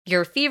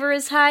Your fever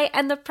is high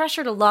and the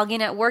pressure to log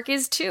in at work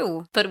is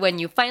too. But when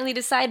you finally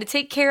decide to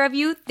take care of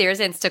you, there's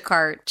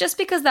Instacart. Just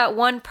because that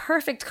one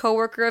perfect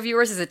coworker of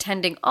yours is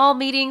attending all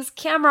meetings,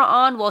 camera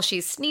on while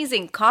she's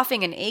sneezing,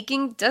 coughing, and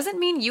aching, doesn't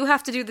mean you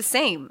have to do the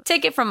same.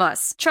 Take it from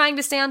us. Trying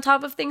to stay on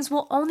top of things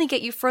will only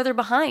get you further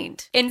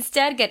behind.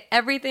 Instead, get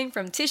everything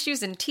from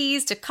tissues and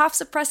teas to cough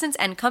suppressants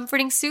and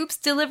comforting soups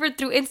delivered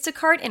through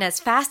Instacart in as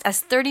fast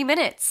as 30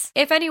 minutes.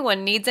 If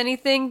anyone needs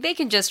anything, they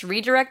can just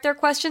redirect their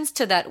questions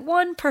to that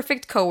one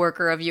perfect coworker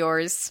of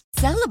yours.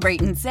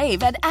 Celebrate and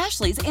save at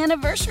Ashley's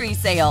Anniversary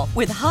Sale.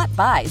 With Hot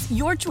Buys,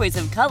 your choice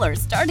of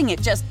colors starting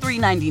at just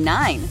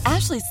 $3.99.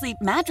 Ashley Sleep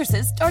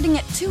mattresses starting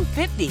at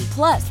 $2.50.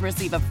 Plus,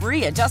 receive a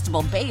free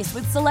adjustable base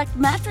with select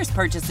mattress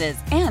purchases.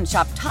 And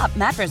shop top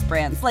mattress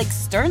brands like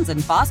Stearns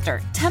 &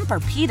 Foster,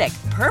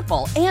 Tempur-Pedic,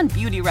 Purple, and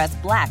Beautyrest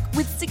Black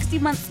with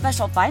 60-month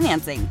special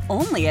financing.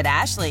 Only at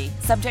Ashley.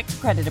 Subject to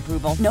credit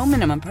approval. No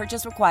minimum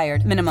purchase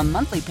required. Minimum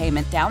monthly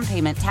payment, down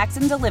payment, tax,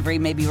 and delivery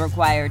may be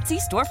required. See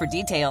store for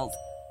details.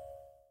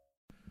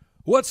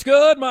 What's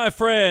good, my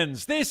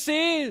friends? This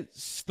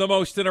is the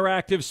most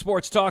interactive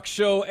sports talk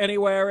show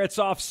anywhere. It's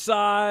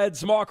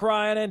Offsides. Marc,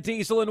 Ryan, and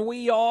Diesel, and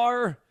we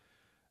are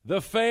the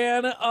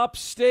Fan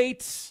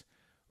Upstate,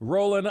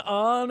 rolling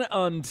on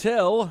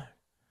until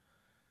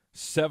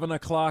 7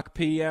 o'clock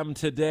p.m.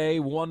 today.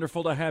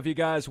 Wonderful to have you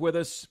guys with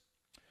us.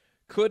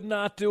 Could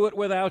not do it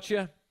without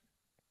you.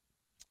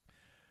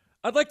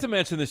 I'd like to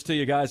mention this to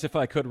you guys, if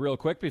I could, real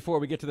quick, before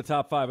we get to the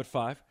top 5 at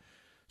 5.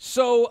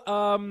 So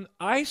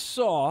I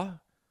saw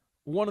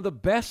one of the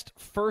best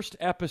first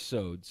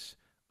episodes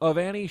of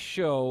any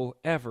show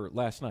ever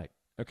last night.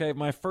 Okay,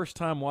 my first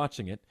time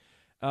watching it.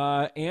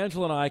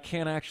 Angela and I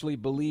can't actually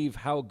believe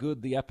how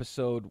good the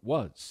episode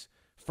was.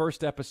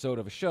 First episode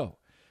of a show.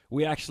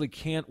 We actually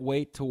can't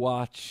wait to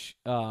watch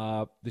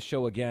the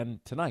show again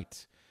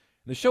tonight.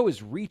 The show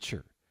is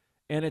Reacher,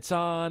 and it's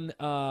on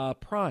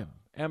Prime,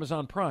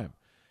 Amazon Prime.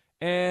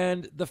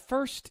 And the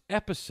first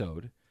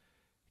episode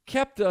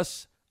kept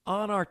us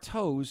on our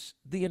toes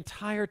the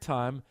entire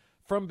time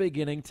from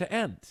beginning to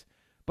end.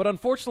 But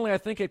unfortunately, I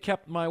think it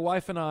kept my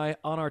wife and I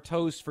on our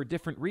toes for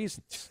different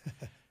reasons.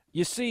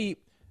 You see,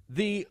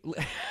 you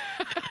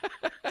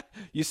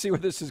see where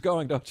this is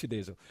going, don't you,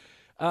 Diesel?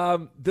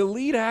 The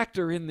lead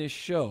actor in this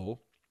show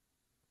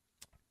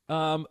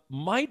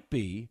might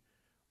be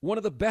one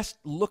of the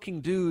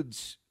best-looking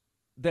dudes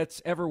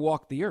that's ever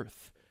walked the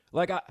earth.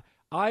 Like,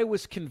 I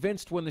was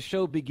convinced when the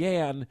show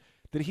began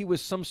that he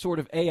was some sort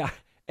of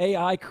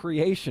AI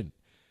creation.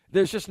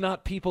 There's just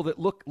not people that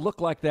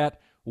look like that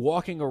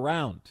walking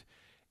around.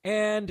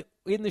 And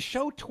in the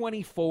show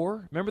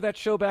 24, remember that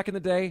show back in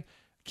the day?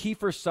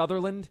 Kiefer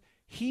Sutherland,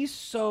 he's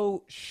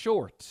so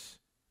short.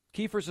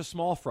 Kiefer's a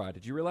small fry.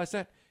 Did you realize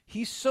that?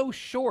 He's so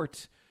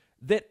short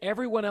that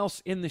everyone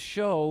else in the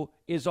show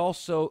is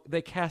also,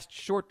 they cast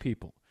short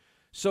people.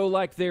 So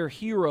like their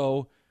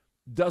hero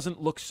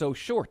doesn't look so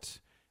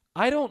short.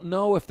 I don't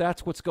know if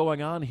that's what's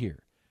going on here.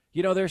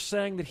 You know, they're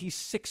saying that he's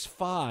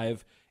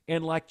 6'5",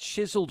 and like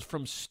chiseled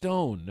from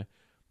stone,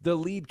 the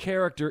lead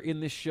character in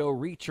this show,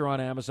 Reacher,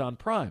 on Amazon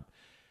Prime.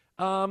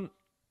 And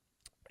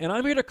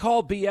I'm here to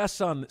call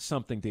BS on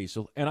something,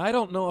 Diesel, and I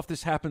don't know if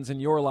this happens in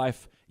your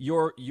life,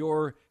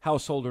 your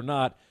household or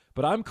not,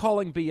 but I'm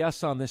calling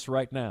BS on this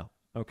right now,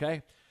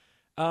 okay?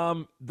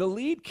 The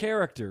lead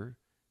character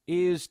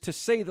is, to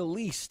say the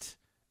least,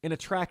 an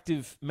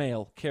attractive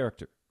male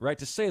character, right?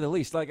 To say the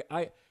least. Like,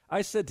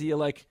 I said to you,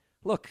 like,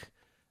 look,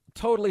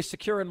 totally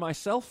secure in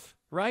myself,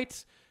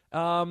 right?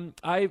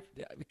 I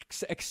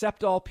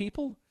accept all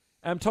people.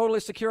 I'm totally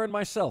secure in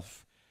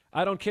myself.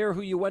 I don't care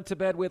who you went to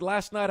bed with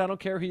last night. I don't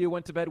care who you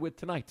went to bed with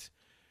tonight.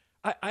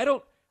 I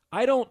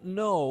don't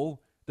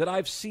know that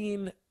I've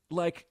seen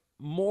like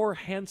more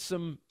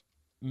handsome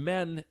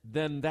men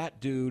than that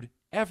dude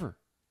ever.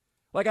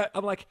 Like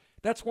I'm like,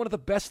 that's one of the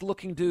best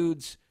looking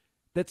dudes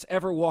that's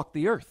ever walked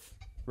the earth,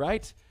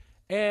 right?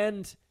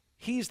 And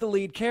he's the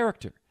lead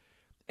character.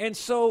 And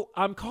so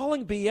I'm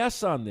calling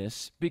BS on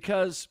this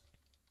because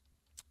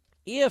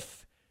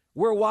if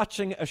we're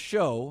watching a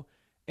show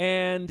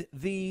and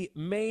the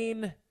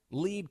main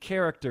lead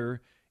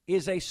character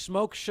is a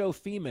smoke show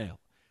female,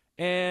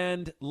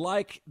 and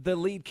like the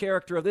lead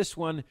character of this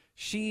one,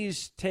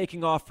 she's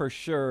taking off her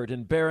shirt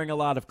and bearing a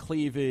lot of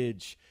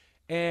cleavage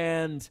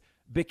and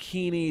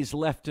bikinis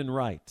left and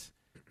right,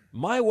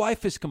 my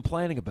wife is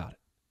complaining about it.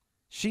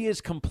 She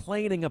is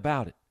complaining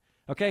about it,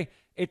 okay?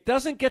 It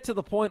doesn't get to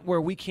the point where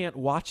we can't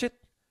watch it,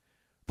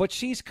 but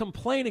she's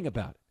complaining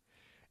about it.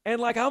 And,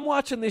 like, I'm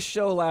watching this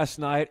show last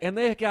night, and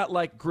they got,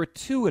 like,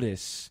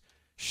 gratuitous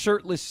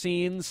shirtless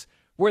scenes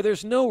where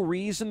there's no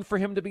reason for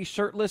him to be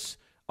shirtless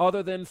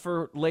other than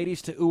for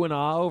ladies to ooh and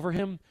ah over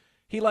him.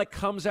 He, like,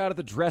 comes out of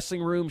the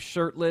dressing room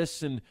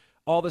shirtless and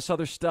all this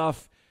other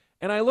stuff.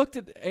 And I looked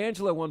at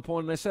Angela at one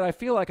point, and I said, I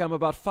feel like I'm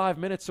about 5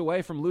 minutes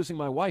away from losing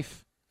my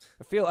wife.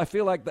 I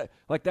feel like that,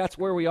 like that's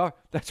where we are.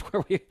 That's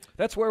where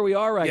we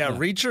are right now. Yeah,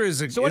 Reacher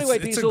is it's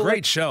Diesel, a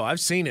great show. I've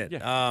seen it.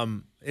 Yeah.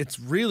 It's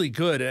really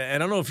good. And I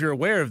don't know if you're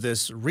aware of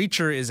this.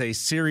 Reacher is a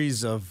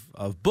series of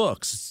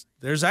books.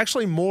 there's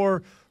actually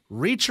more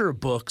Reacher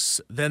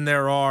books than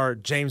there are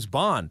James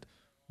Bond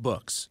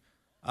books.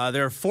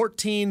 There are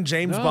 14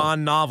 James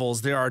Bond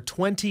novels. There are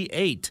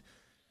 28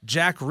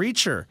 Jack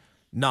Reacher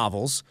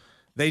novels.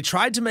 They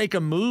tried to make a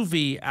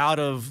movie out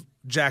of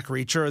Jack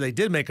Reacher. They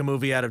did make a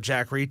movie out of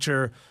Jack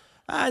Reacher.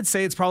 I'd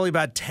say it's probably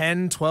about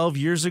 10, 12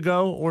 years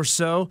ago or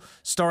so,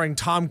 starring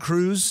Tom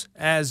Cruise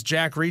as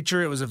Jack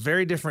Reacher. It was a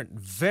very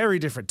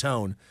different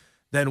tone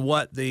than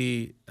what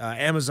the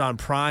Amazon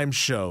Prime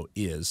show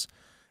is.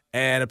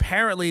 And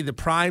apparently the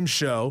Prime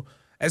show,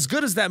 as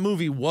good as that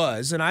movie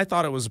was, and I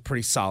thought it was a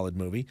pretty solid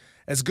movie,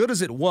 as good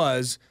as it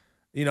was,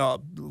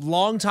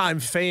 longtime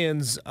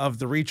fans of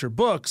the Reacher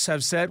books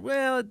have said,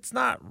 well, it's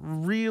not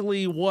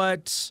really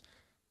what,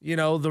 the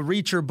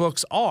Reacher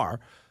books are.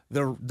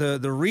 The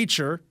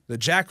Reacher, the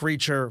Jack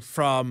Reacher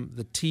from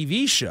the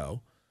TV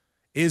show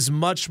is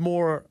much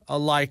more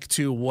alike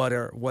to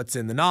what's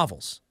in the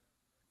novels.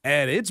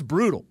 And it's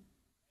brutal.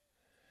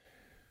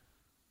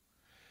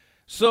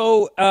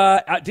 So,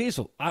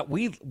 Diesel,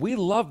 we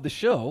love the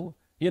show.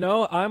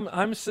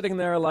 I'm sitting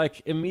there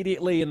like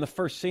immediately in the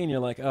first scene. You're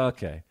like,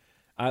 okay,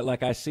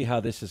 I see how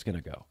this is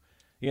going to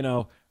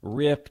go.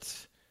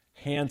 Ripped,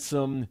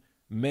 handsome,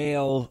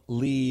 male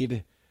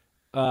lead,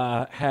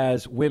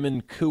 has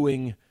women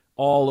cooing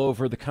all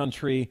over the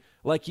country.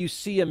 Like you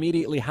see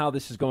immediately how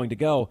this is going to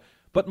go.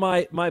 But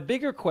my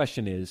bigger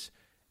question is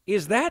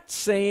that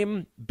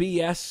same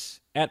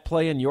BS at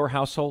play in your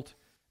household?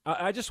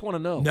 I just want to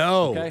know.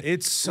 No, okay?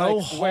 It's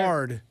so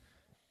hard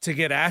to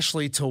get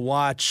Ashley to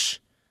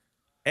watch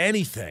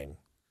anything.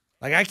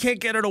 Like, I can't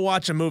get her to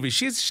watch a movie.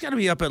 She's got to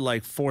be up at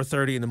like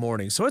 4:30 in the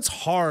morning. So it's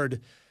hard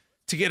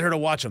to get her to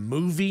watch a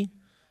movie.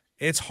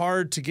 It's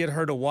hard to get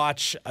her to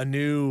watch a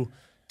new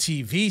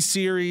TV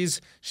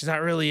series. She's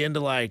not really into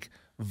like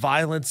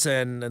violence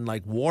and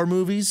like war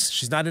movies.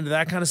 She's not into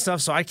that kind of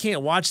stuff. So I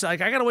can't watch that.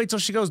 Like, I got to wait till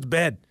she goes to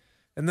bed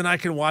and then I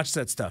can watch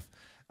that stuff.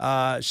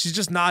 She's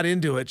just not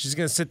into it. She's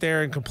going to sit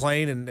there and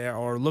complain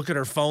or look at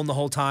her phone the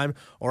whole time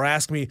or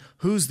ask me,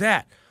 who's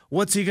that?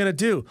 What's he going to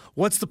do?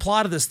 What's the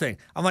plot of this thing?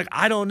 I'm like,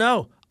 I don't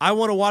know. I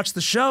want to watch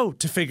the show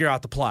to figure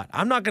out the plot.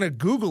 I'm not going to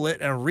Google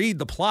it and read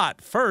the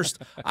plot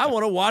first. I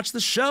want to watch the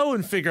show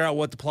and figure out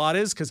what the plot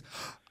is because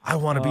I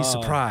want to be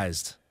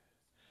surprised.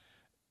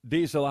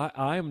 Diesel,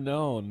 I'm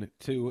known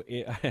to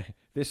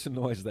 – this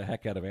annoys the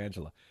heck out of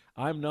Angela.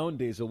 I'm known,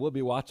 Diesel, we'll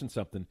be watching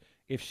something.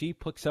 If she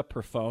picks up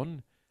her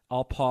phone –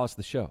 I'll pause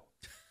the show.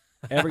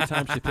 Every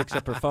time she picks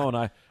up her phone,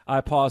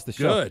 I pause the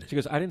show. Good. She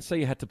goes, I didn't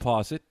say you had to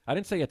pause it. I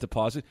didn't say you had to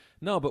pause it.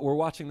 No, but we're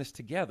watching this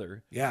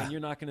together, yeah. And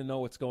you're not going to know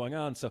what's going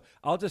on. So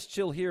I'll just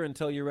chill here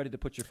until you're ready to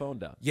put your phone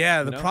down.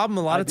 Yeah, the problem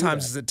a lot of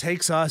times is it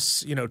takes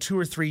us, 2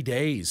 or 3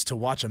 days to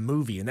watch a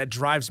movie, and that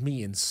drives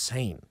me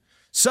insane.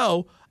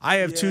 So I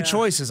have two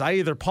choices. I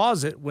either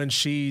pause it when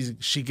she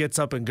gets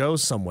up and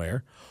goes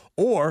somewhere,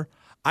 or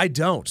I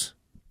don't.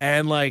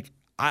 And like,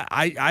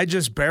 I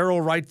just barrel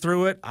right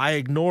through it. I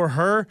ignore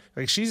her.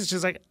 Like she's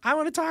just like, I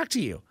want to talk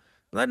to you.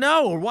 I'm like,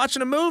 no, we're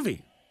watching a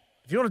movie.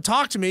 If you want to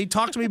talk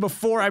to me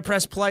before I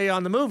press play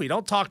on the movie.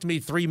 Don't talk to me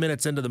 3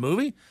 minutes into the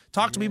movie.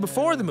 Talk to me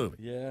before the movie.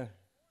 Yeah.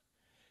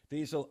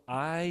 Diesel,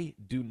 I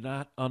do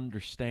not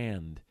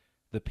understand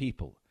the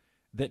people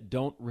that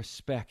don't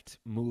respect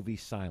movie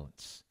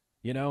silence.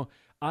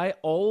 I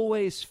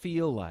always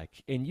feel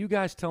like, and you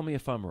guys tell me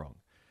if I'm wrong,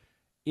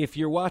 if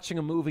you're watching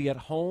a movie at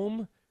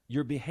home,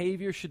 your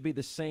behavior should be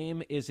the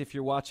same as if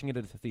you're watching it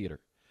at the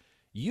theater.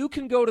 You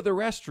can go to the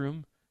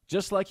restroom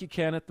just like you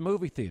can at the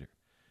movie theater.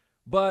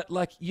 But,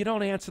 like, you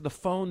don't answer the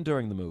phone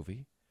during the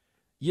movie.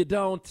 You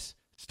don't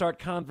start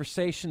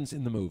conversations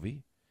in the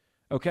movie.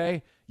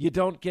 Okay? You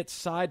don't get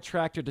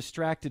sidetracked or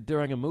distracted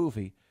during a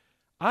movie.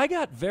 I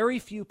got very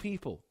few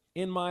people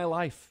in my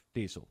life,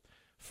 Diesel,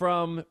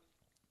 from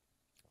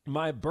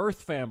my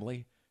birth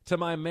family to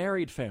my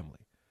married family,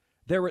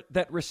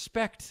 that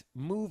respect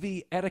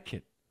movie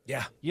etiquette.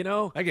 Yeah.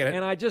 I get it.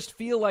 And I just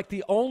feel like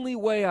the only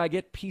way I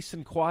get peace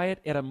and quiet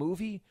at a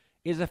movie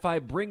is if I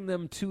bring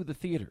them to the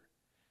theater.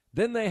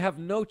 Then they have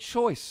no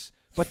choice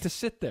but to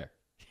sit there.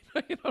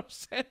 You know what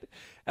I'm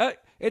saying?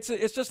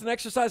 It's just an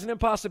exercise in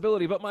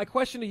impossibility. But my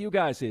question to you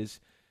guys is,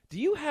 do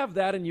you have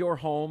that in your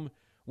home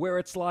where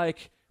it's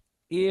like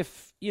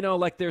if,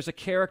 like there's a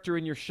character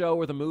in your show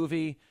or the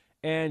movie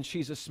and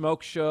she's a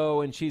smoke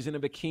show and she's in a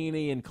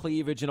bikini and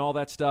cleavage and all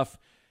that stuff,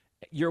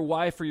 your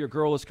wife or your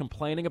girl is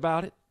complaining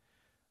about it?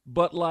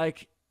 But,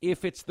 like,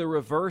 if it's the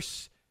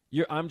reverse,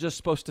 I'm just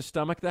supposed to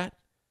stomach that?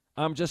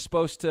 I'm just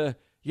supposed to,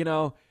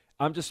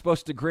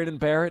 grin and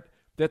bear it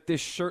that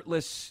this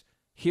shirtless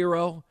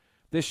hero,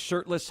 this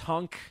shirtless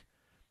hunk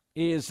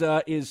is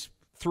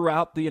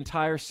throughout the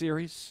entire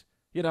series?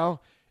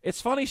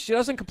 It's funny, she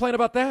doesn't complain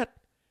about that.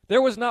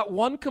 There was not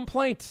one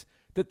complaint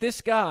that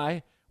this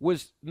guy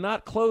was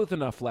not clothed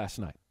enough last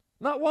night.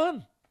 Not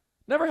one.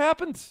 Never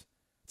happened.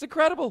 It's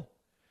incredible.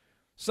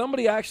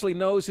 Somebody actually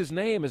knows his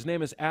name. His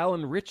name is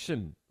Alan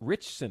Ritchson,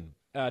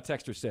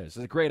 Texter says.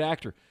 He's a great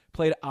actor.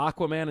 Played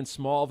Aquaman in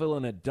Smallville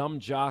and a dumb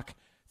jock,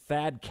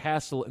 Thad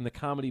Castle, in the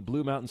comedy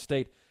Blue Mountain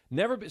State.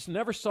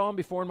 Never saw him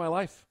before in my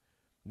life.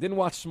 Didn't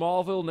watch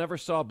Smallville, never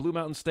saw Blue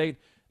Mountain State,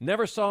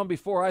 never saw him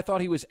before. I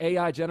thought he was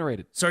AI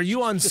generated. So are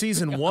you on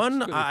season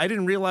 1? I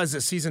didn't realize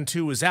that season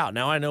 2 was out.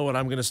 Now I know what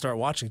I'm going to start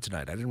watching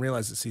tonight. I didn't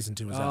realize that season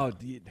 2 was out.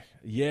 Oh,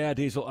 yeah,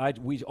 Diesel.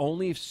 We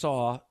only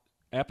saw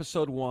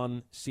episode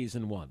 1,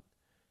 season 1.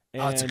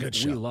 And it's a good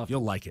show. We loved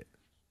You'll it. like it.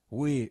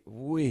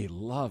 We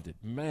loved it.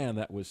 Man,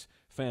 that was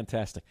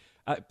fantastic.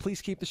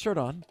 Please keep the shirt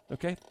on,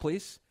 okay?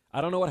 Please.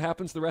 I don't know what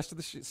happens the rest of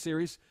the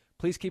series.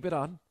 Please keep it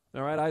on.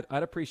 All right?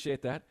 I'd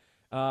appreciate that.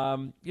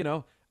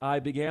 I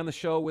began the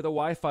show with a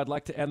wife. I'd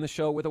like to end the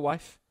show with a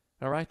wife.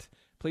 All right?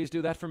 Please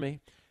do that for me.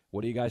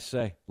 What do you guys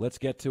say? Let's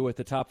get to it.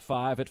 The top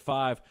 5 at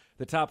 5.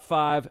 The top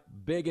 5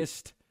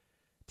 biggest.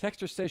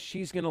 Texter says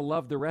she's going to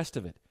love the rest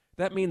of it.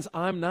 That means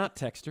I'm not,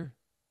 Texter.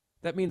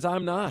 That means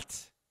I'm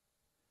not.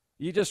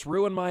 You just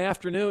ruined my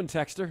afternoon,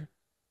 Texter.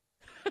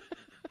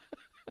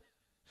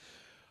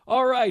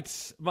 All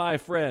right, my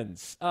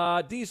friends.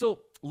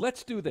 Diesel,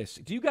 let's do this.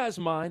 Do you guys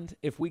mind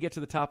if we get to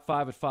the top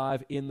 5 at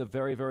 5 in the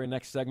very, very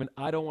next segment?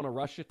 I don't want to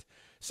rush it.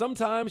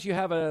 Sometimes you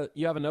have a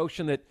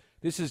notion that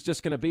this is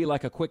just going to be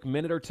like a quick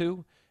minute or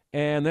two,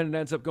 and then it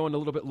ends up going a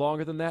little bit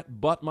longer than that.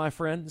 But, my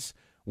friends,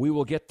 we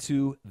will get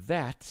to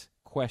that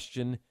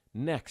question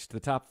next. The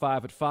top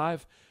 5 at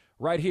 5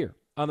 right here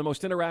on the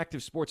most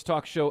interactive sports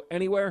talk show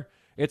anywhere.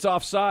 It's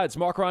Offsides.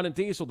 Marc, Ron, and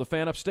Diesel, the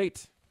fan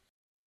upstate.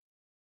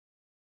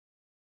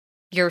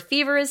 Your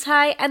fever is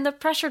high and the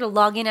pressure to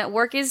log in at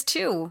work is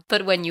too.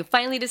 But when you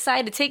finally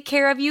decide to take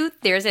care of you,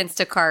 there's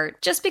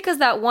Instacart. Just because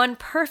that one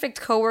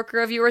perfect coworker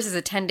of yours is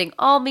attending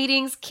all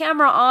meetings,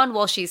 camera on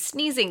while she's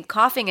sneezing,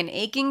 coughing, and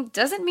aching,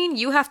 doesn't mean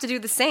you have to do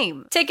the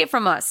same. Take it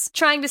from us.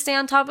 Trying to stay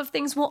on top of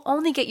things will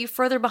only get you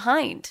further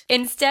behind.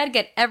 Instead,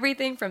 get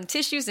everything from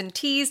tissues and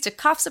teas to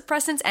cough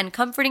suppressants and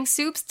comforting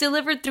soups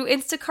delivered through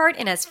Instacart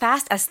in as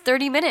fast as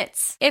 30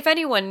 minutes. If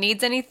anyone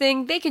needs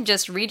anything, they can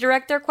just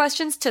redirect their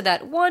questions to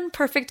that one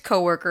perfect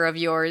coworker of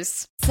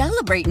yours.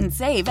 Celebrate and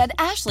save at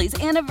Ashley's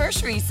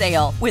Anniversary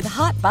Sale. With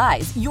Hot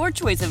Buys, your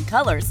choice of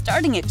colors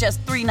starting at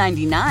just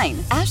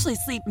 $3.99. Ashley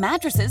Sleep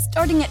mattresses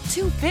starting at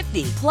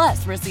 $2.50.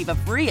 Plus, receive a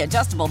free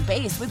adjustable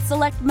base with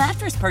select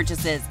mattress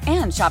purchases.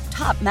 And shop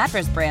top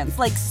mattress brands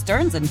like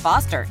Stearns &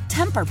 Foster,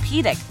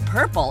 Tempur-Pedic,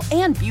 Purple,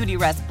 and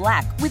Beautyrest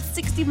Black with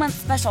 60-month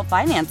special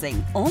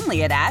financing.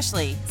 Only at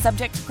Ashley.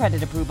 Subject to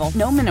credit approval.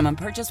 No minimum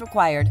purchase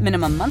required.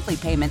 Minimum monthly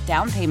payment,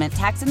 down payment,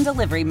 tax, and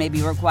delivery may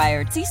be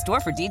required. See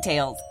store for details.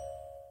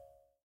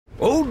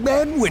 Old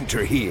Man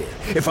Winter here.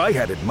 If I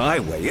had it my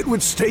way, it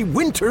would stay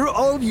winter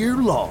all year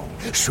long.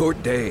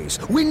 Short days,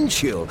 wind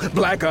chill,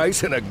 black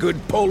ice, and a good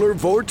polar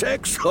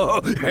vortex.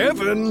 Oh,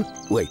 heaven!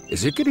 Wait,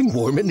 is it getting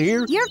warm in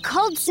here? Your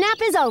cold snap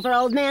is over,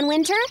 Old Man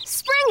Winter.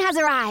 Spring has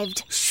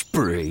arrived.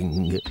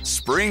 Spring.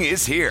 Spring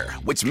is here,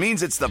 which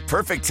means it's the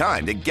perfect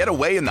time to get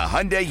away in the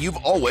Hyundai you've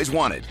always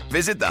wanted.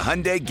 Visit the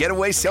Hyundai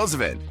Getaway Sales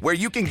Event, where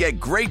you can get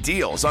great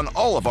deals on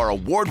all of our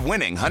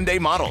award-winning Hyundai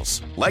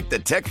models, like the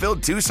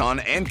tech-filled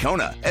Tucson and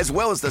Kona, as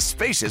well as the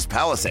spacious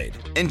Palisade.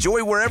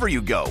 Enjoy wherever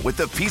you go with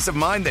the peace of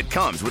mind that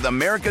comes with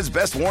America's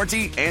best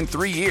warranty and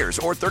 3 years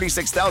or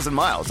 36,000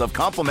 miles of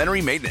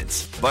complimentary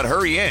maintenance. But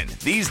hurry in,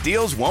 these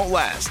deals won't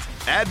last.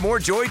 Add more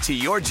joy to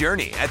your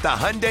journey at the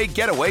Hyundai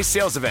Getaway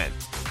Sales Event.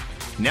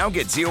 Now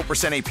get 0%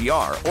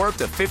 APR or up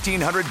to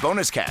 $1,500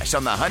 bonus cash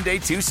on the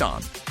Hyundai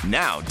Tucson.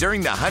 Now,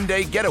 during the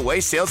Hyundai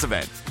Getaway Sales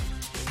Event.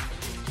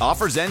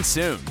 Offers end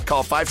soon.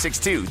 Call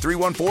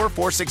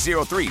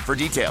 562-314-4603 for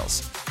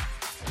details.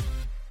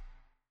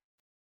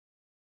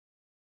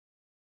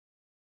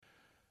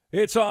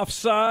 It's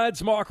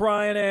Offsides. Marc,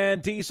 Ryan,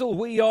 and Diesel.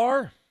 We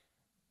are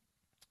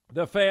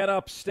the fan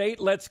upstate.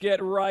 Let's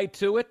get right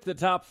to it. The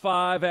top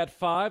 5 at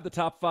 5. The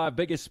top 5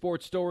 biggest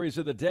sports stories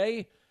of the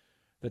day.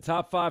 The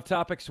top 5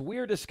 topics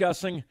we're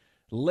discussing.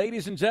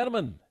 Ladies and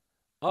gentlemen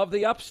of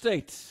the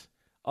upstate,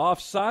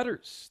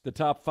 Offsiders. The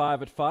top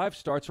 5 at 5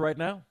 starts right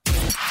now.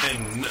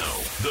 And now,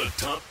 the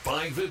top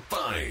 5 at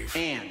 5.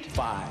 And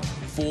 5,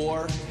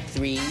 4,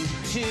 3,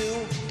 2,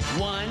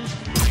 1.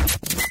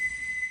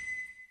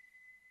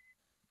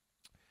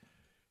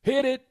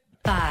 Hit it.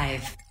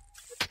 5.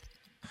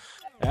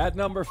 At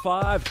number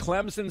 5,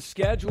 Clemson's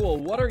schedule.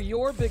 What are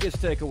your biggest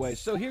takeaways?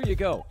 So here you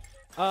go.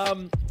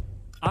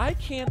 I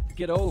can't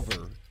get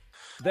over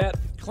that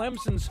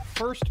Clemson's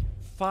first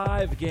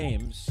 5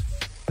 games,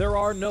 there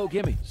are no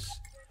gimmies.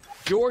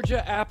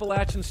 Georgia,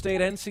 Appalachian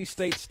State, NC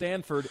State,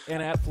 Stanford,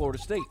 and at Florida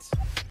State.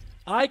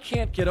 I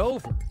can't get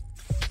over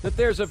that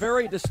there's a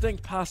very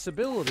distinct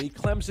possibility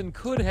Clemson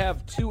could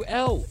have 2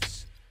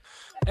 L's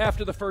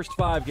after the first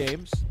 5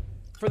 games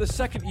for the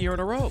second year in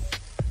a row.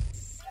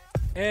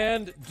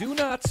 And do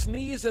not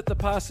sneeze at the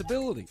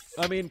possibility.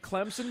 I mean,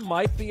 Clemson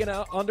might be an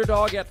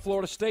underdog at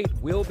Florida State,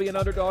 will be an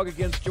underdog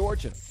against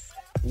Georgia.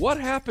 What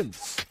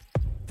happens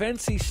if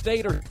NC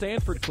State or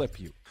Stanford clip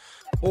you?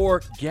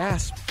 Or,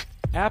 gasp,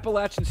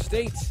 Appalachian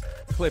State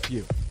clip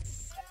you?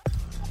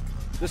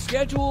 The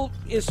schedule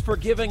is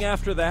forgiving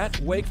after that.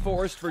 Wake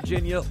Forest,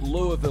 Virginia,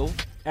 Louisville.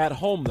 At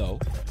home, though.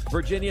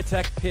 Virginia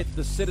Tech, Pitt,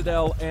 the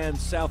Citadel, and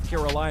South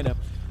Carolina.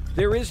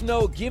 There is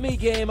no gimme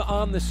game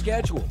on the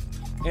schedule.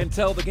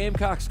 until the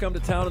Gamecocks come to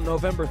town on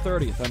November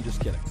 30th. I'm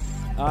just kidding.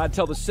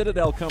 Until the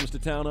Citadel comes to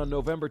town on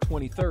November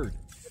 23rd.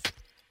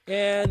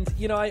 And,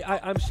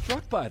 I'm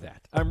struck by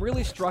that. I'm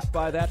really struck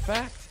by that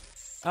fact.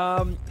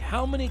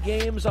 How many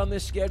games on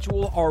this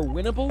schedule are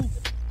winnable?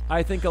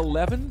 I think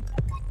 11.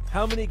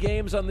 How many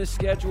games on this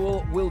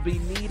schedule will be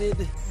needed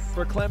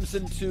for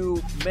Clemson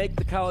to make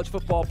the college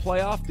football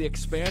playoff, the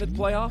expanded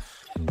playoff?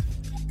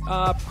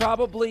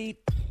 Probably,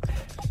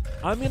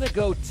 I'm going to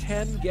go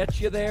 10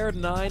 gets you there,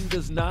 9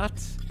 does not.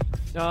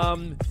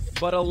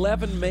 But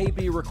 11 may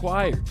be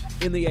required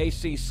in the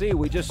ACC.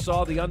 We just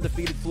saw the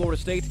undefeated Florida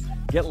State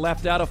get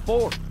left out of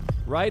 4,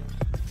 right?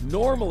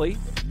 Normally,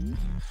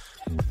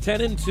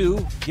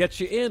 10-2 gets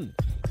you in.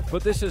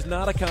 But this is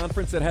not a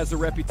conference that has the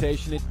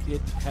reputation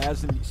it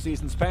has in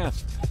seasons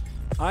past.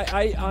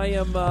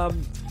 I'm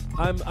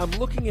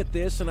looking at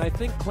this, and I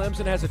think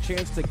Clemson has a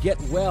chance to get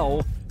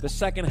well the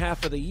second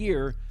half of the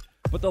year.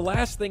 But the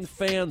last thing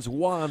fans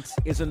want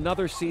is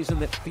another season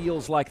that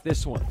feels like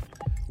this one,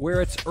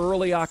 where it's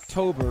early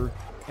October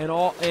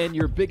and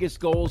your biggest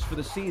goals for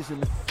the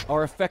season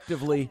are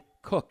effectively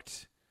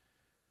cooked.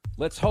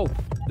 Let's hope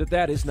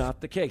that is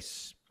not the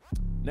case.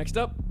 Next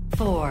up,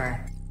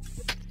 4.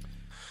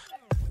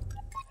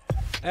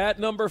 At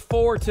number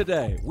 4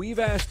 today, we've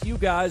asked you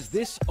guys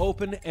this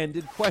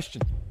open-ended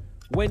question.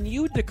 When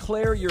you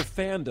declare your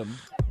fandom,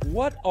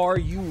 what are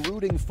you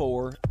rooting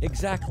for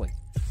exactly?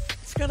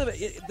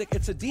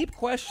 It's a deep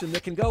question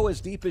that can go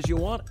as deep as you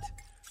want it.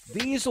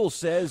 Diesel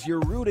says you're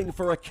rooting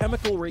for a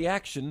chemical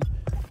reaction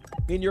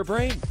in your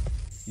brain.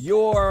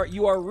 You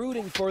are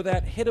rooting for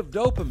that hit of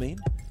dopamine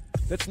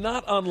that's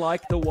not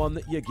unlike the one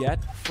that you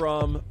get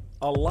from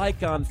a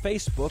like on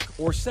Facebook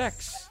or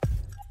sex.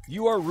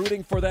 You are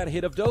rooting for that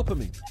hit of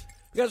dopamine.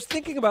 I was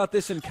thinking about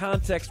this in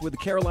context with the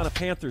Carolina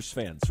Panthers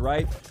fans,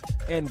 right?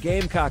 And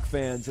Gamecock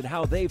fans and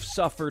how they've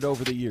suffered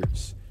over the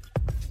years.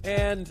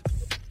 And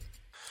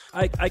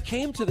I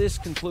came to this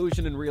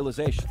conclusion and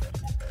realization.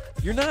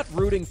 You're not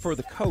rooting for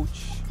the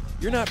coach.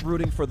 You're not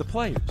rooting for the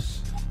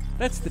players.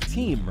 That's the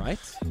team, right?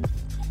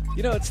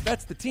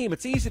 That's the team.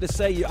 It's easy to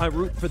say I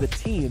root for the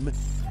team,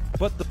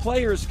 but the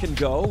players can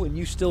go and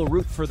you still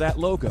root for that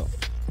logo.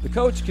 The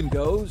coach can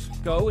go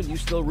and you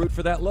still root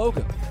for that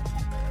logo.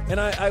 And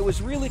I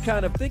was really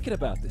kind of thinking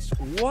about this.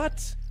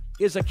 What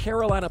is a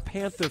Carolina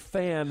Panther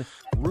fan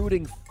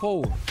rooting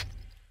for?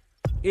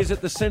 Is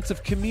it the sense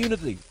of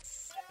community?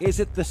 Is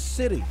it the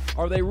city?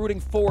 Are they rooting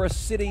for a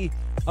city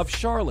of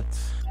Charlotte?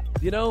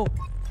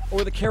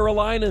 Or the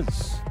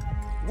Carolinas?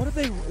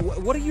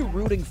 What are you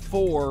rooting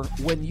for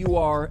when you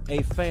are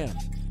a fan?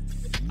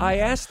 I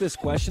ask this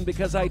question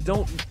because I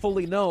don't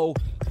fully know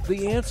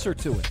the answer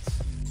to it.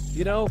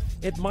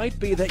 It might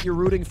be that you're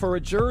rooting for a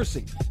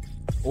jersey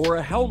or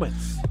a helmet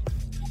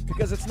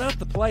because it's not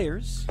the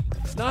players,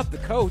 it's not the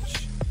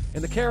coach.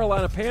 In the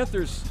Carolina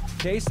Panthers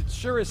case, it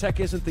sure as heck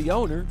isn't the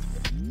owner.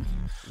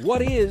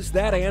 What is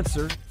that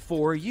answer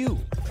for you?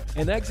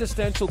 An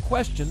existential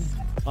question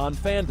on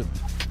fandom.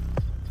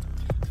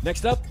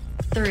 Next up,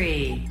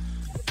 3.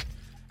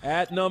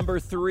 At number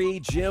 3,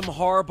 Jim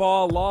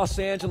Harbaugh, Los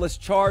Angeles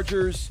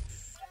Chargers,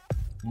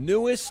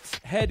 newest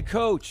head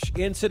coach.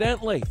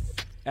 Incidentally,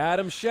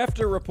 Adam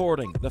Schefter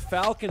reporting the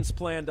Falcons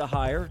plan to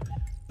hire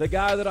the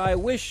guy that I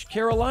wish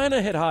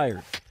Carolina had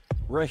hired,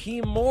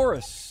 Raheem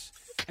Morris,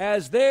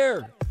 as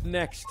their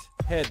next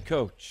head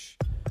coach.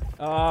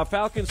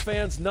 Falcons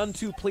fans none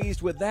too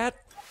pleased with that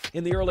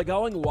in the early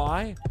going.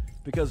 Why?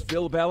 Because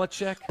Bill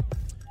Belichick,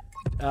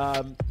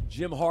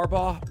 Jim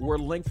Harbaugh were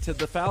linked to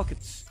the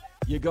Falcons.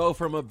 You go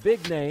from a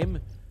big name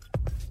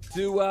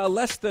to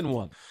less than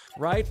one,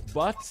 right?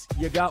 But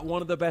you got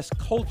one of the best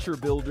culture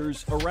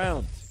builders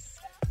around.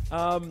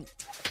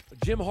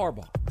 Jim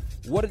Harbaugh.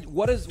 What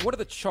do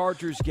the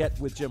Chargers get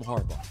with Jim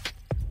Harbaugh?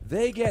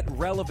 They get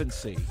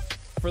relevancy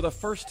for the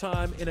first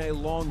time in a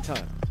long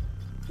time.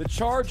 The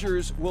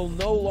Chargers will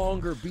no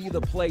longer be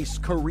the place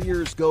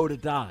careers go to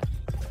die.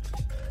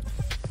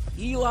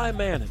 Eli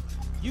Manning,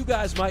 you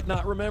guys might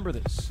not remember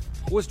this,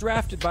 was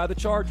drafted by the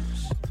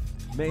Chargers.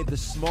 Made the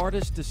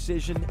smartest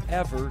decision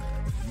ever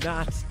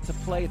not to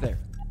play there.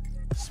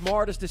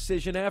 Smartest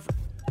decision ever.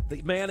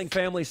 The Manning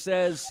family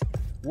says,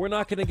 we're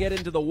not going to get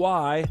into the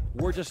why,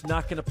 we're just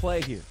not going to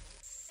play here.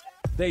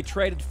 They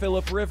traded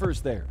Phillip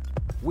Rivers there.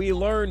 We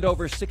learned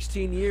over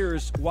 16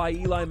 years why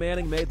Eli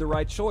Manning made the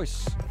right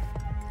choice.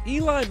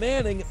 Eli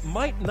Manning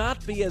might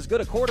not be as good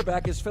a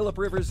quarterback as Phillip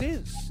Rivers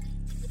is,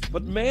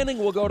 but Manning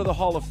will go to the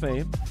Hall of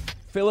Fame.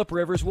 Phillip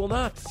Rivers will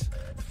not.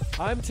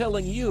 I'm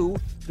telling you,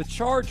 the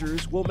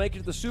Chargers will make it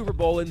to the Super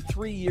Bowl in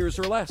 3 years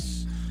or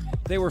less.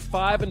 They were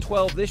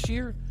 5-12 this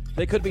year.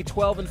 They could be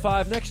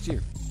 12-5 next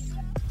year.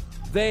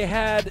 They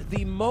had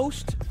the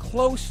most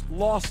close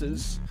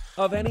losses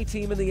of any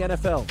team in the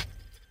NFL.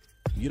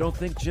 You don't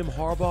think Jim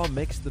Harbaugh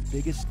makes the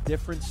biggest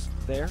difference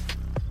there?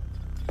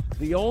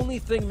 The only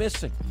thing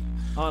missing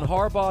on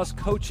Harbaugh's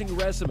coaching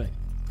resume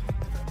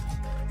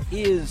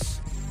is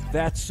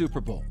that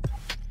Super Bowl.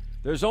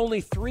 There's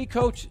only 3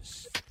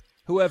 coaches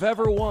who have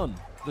ever won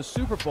the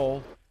Super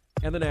Bowl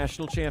and the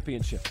national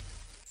championship.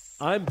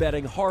 I'm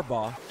betting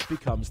Harbaugh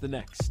becomes the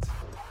next.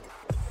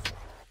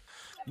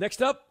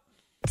 Next up.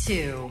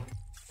 2.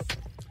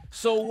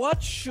 So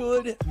what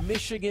should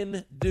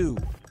Michigan do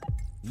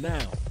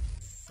now?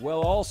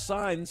 Well, all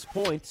signs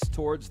point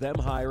towards them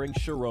hiring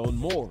Sharon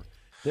Moore,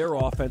 their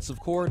offensive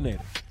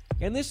coordinator.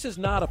 And this is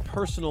not a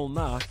personal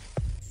knock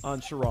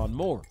on Sharon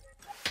Moore.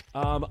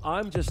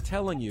 I'm just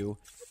telling you,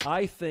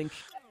 I think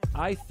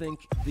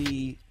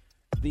the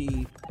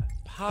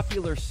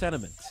popular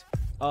sentiment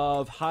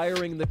of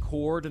hiring the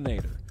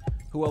coordinator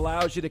who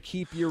allows you to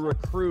keep your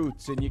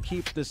recruits and you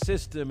keep the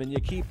system and you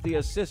keep the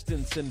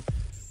assistants and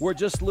we're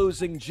just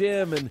losing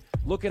Jim and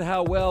look at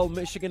how well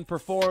Michigan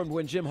performed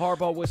when Jim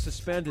Harbaugh was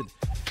suspended.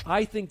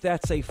 I think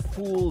that's a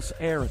fool's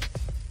errand.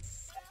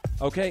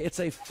 Okay, it's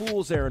a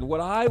fool's errand. What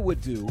I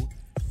would do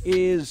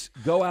is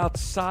go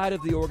outside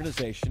of the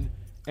organization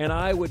and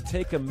I would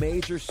take a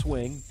major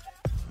swing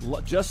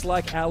just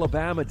like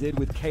Alabama did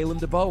with Kalen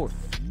DeBoer.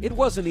 It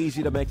wasn't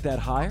easy to make that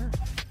hire.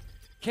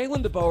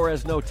 Kalen DeBoer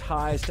has no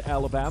ties to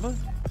Alabama,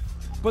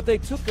 but they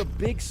took a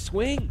big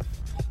swing.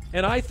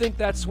 And I think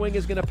that swing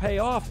is going to pay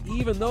off,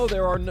 even though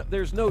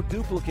there's no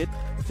duplicate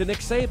to Nick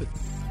Saban.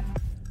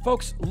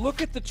 Folks,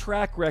 look at the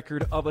track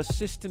record of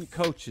assistant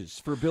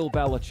coaches for Bill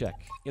Belichick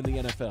in the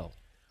NFL.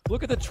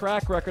 Look at the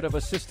track record of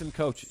assistant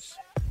coaches.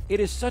 It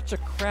is such a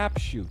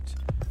crapshoot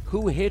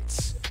who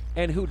hits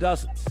and who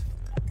doesn't.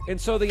 And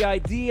so the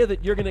idea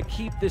that you're going to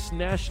keep this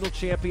national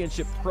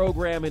championship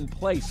program in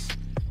place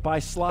by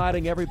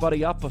sliding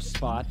everybody up a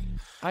spot,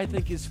 I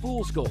think is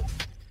fool's gold.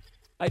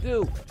 I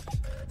do.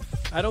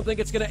 I don't think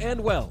it's going to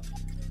end well.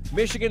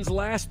 Michigan's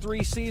last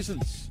 3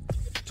 seasons,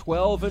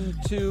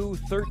 12-2,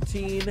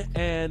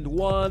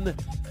 13-1,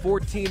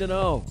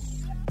 14-0.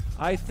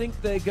 I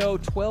think they go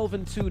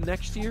 12-2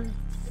 next year.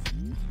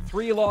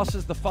 3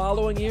 losses the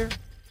following year.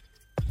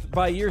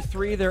 By year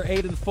 3, they're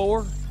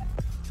 8-4,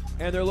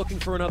 and they're looking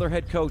for another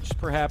head coach,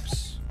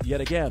 perhaps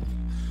yet again.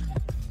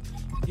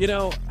 You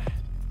know,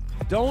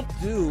 don't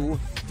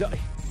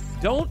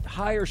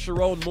hire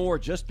Sharon Moore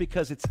just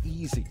because it's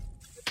easy.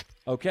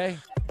 Okay?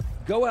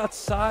 Go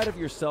outside of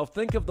yourself.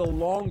 Think of the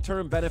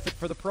long-term benefit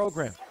for the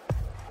program.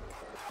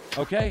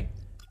 Okay?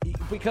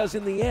 Because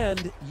in the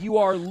end, you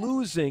are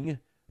losing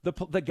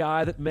the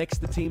guy that makes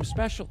the team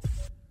special.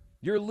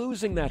 You're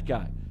losing that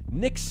guy.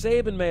 Nick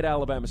Saban made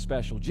Alabama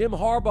special. Jim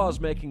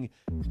Harbaugh's making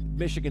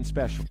Michigan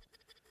special.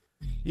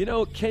 You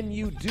know, can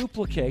you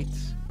duplicate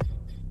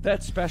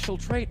that special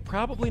trait?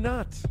 Probably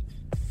not.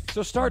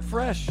 So start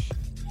fresh.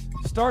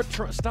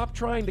 Stop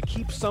trying to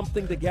keep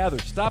something together.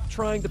 Stop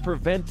trying to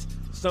prevent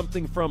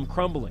something from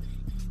crumbling.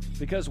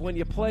 Because when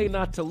you play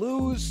not to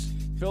lose,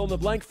 fill in the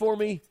blank for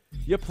me,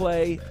 you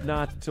play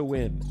not to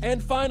win.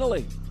 And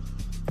finally,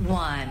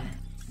 1.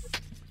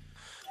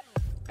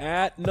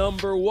 At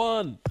number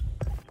 1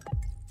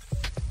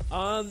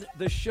 on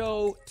the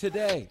show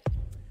today,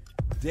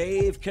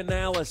 Dave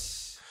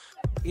Canales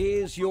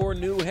is your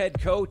new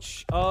head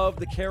coach of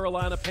the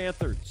Carolina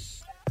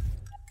Panthers.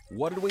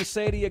 What did we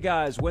say to you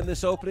guys when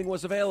this opening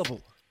was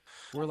available?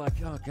 We're like,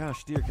 oh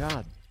gosh, dear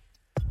God.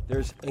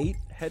 There's 8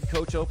 head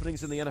coach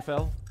openings in the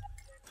NFL.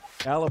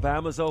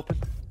 Alabama's open.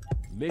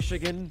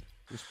 Michigan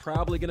is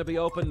probably going to be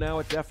open. Now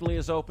it definitely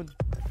is open.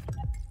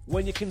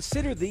 When you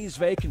consider these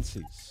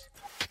vacancies,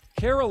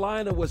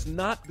 Carolina was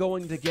not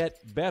going to get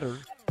better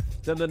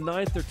than the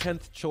 9th or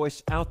 10th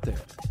choice out there.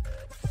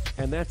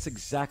 And that's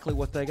exactly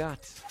what they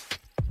got.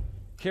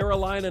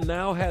 Carolina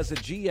now has a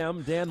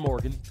GM, Dan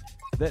Morgan,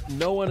 that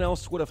no one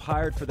else would have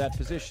hired for that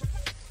position.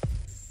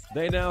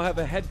 They now have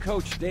a head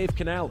coach, Dave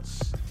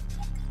Canales.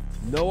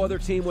 No other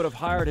team would have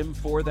hired him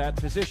for that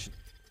position.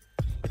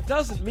 It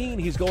doesn't mean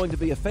he's going to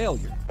be a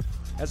failure.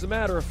 As a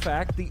matter of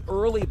fact, the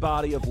early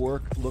body of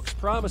work looks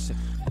promising.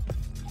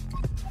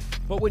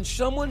 But when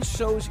someone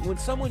shows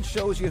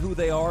you who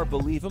they are,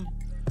 believe them.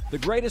 The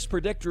greatest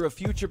predictor of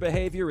future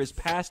behavior is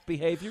past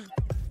behavior.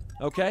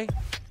 Okay?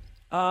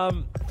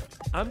 I'm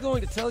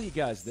going to tell you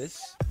guys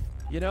this.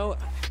 You know,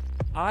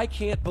 I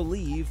can't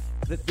believe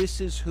that this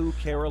is who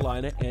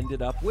Carolina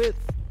ended up with.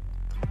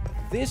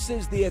 This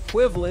is the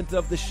equivalent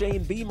of the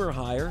Shane Beamer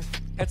hire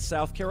at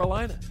South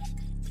Carolina.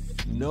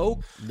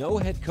 No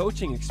head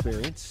coaching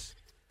experience.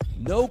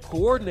 No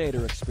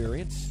coordinator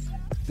experience.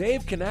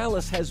 Dave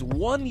Canales has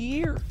 1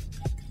 year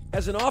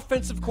as an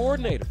offensive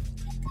coordinator.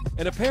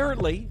 And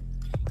apparently,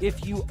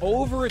 if you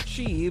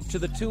overachieve to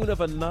the tune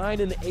of a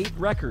 9-8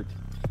 record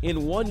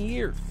in 1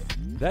 year,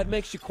 that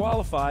makes you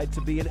qualified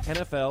to be an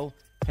NFL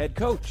head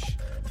coach.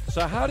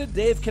 So how did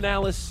Dave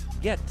Canales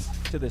get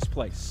to this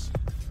place?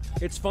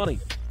 It's funny.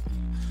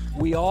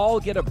 We all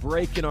get a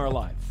break in our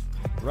life,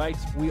 right?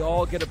 We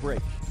all get a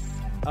break.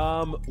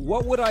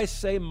 What would I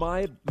say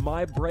my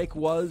break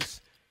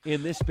was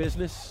in this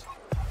business?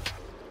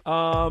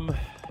 A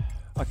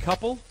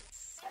couple.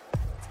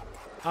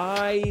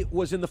 I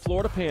was in the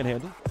Florida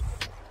Panhandle,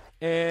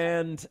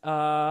 and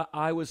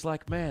I was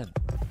like, man,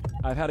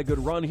 I've had a good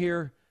run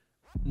here.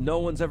 No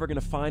one's ever going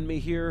to find me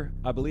here.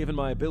 I believe in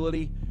my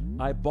ability.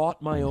 I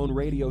bought my own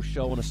radio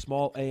show on a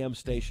small AM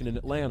station in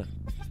Atlanta.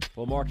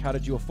 Well, Mark, how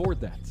did you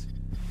afford that?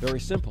 Very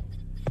simple.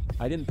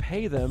 I didn't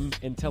pay them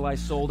until I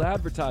sold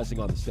advertising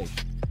on the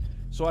station.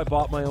 So I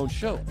bought my own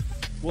show.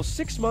 Well,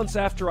 6 months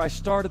after I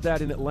started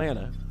that in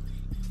Atlanta,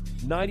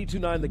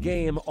 92.9 The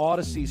Game,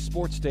 Odyssey's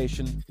sports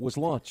station, was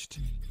launched.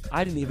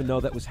 I didn't even know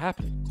that was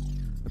happening.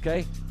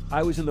 Okay?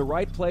 I was in the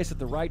right place at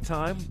the right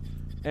time,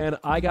 and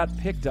I got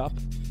picked up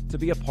to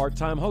be a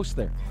part-time host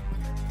there.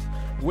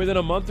 Within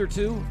a month or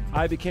two,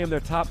 I became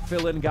their top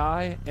fill-in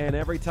guy, and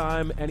every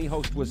time any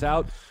host was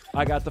out,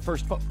 I got the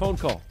first phone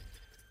call.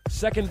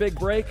 Second big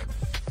break,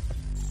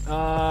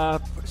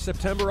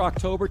 September,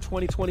 October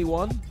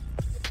 2021,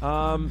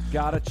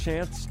 got a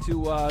chance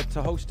to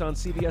host on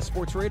CBS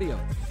Sports Radio.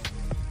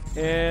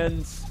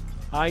 And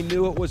I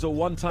knew it was a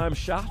one-time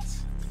shot.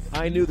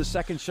 I knew the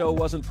second show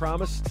wasn't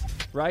promised,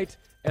 right?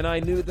 And I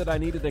knew that I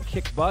needed to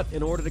kick butt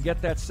in order to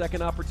get that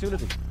second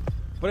opportunity.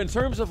 But in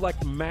terms of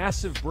like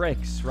massive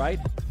breaks, right?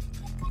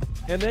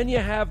 And then you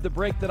have the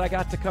break that I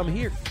got to come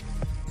here.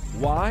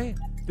 Why?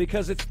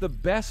 Because it's the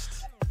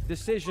best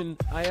decision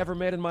I ever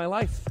made in my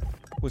life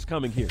was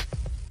coming here.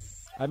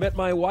 I met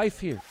my wife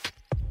here.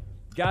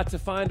 Got to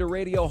find a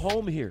radio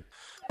home here.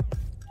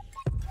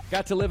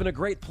 Got to live in a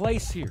great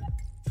place here.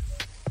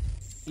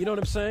 You know what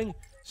I'm saying?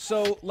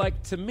 So,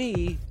 like, to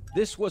me,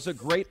 this was a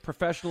great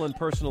professional and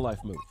personal life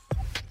move.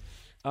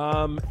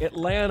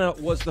 Atlanta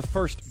was the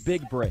first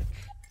big break.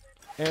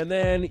 And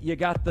then you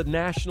got the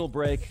national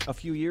break a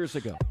few years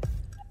ago.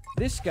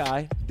 This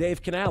guy,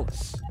 Dave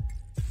Canales,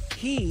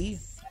 he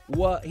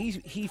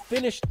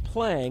finished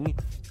playing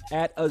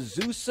at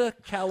Azusa,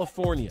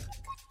 California,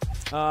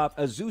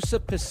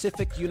 Azusa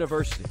Pacific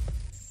University.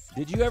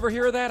 Did you ever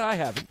hear of that? I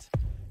haven't.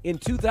 In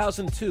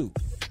 2002.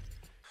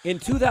 In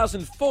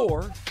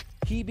 2004,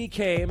 he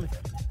became,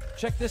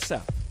 check this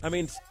out. I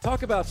mean,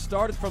 talk about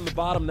started from the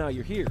bottom, now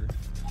you're here.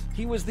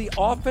 He was the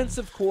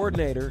offensive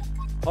coordinator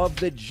of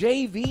the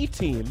JV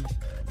team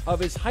of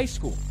his high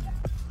school,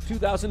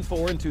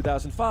 2004 and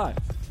 2005.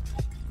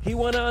 He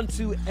went on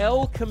to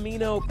El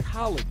Camino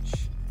College.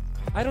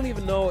 I don't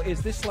even know,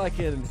 is this like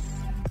an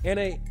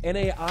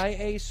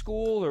NAIA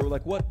school or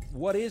like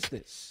what is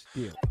this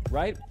deal,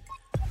 right?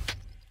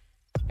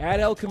 At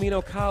El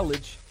Camino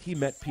College, he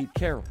met Pete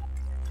Carroll,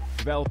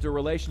 developed a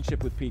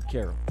relationship with Pete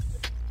Carroll.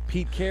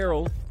 Pete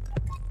Carroll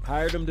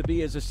hired him to be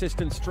his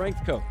assistant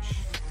strength coach.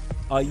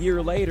 A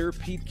year later,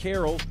 Pete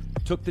Carroll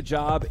took the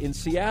job in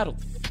Seattle.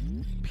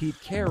 Pete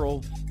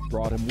Carroll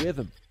brought him with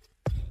him.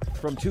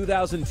 From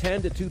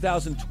 2010 to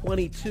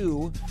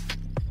 2022,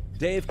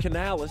 Dave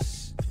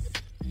Canales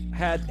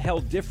had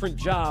held different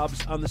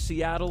jobs on the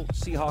Seattle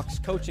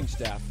Seahawks coaching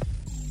staff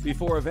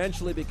before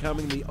eventually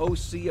becoming the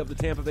OC of the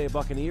Tampa Bay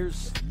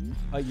Buccaneers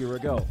a year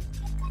ago.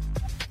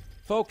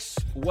 Folks,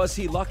 was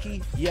he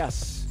lucky?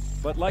 Yes.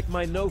 But like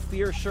my No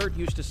Fear shirt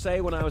used to say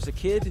when I was a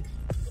kid,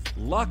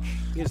 luck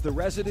is the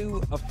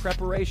residue of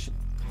preparation.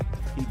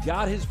 He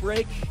got his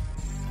break,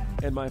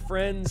 and my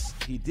friends,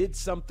 he did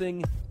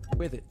something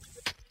with it.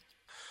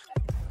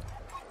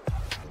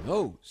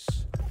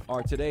 Those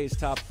are today's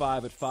top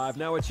 5 at 5.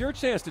 Now it's your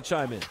chance to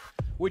chime in,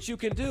 which you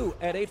can do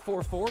at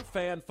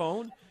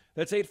 844-FAN-PHONE.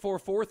 That's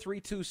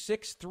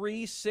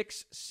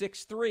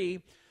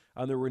 844-326-3663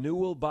 on the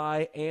Renewal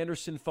by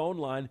Anderson phone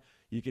line.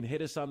 You can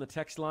hit us on the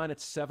text line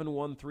at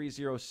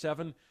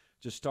 71307.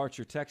 Just start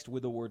your text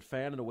with the word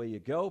fan, and away you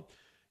go.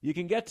 You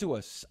can get to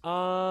us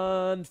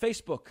on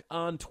Facebook,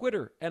 on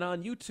Twitter, and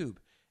on YouTube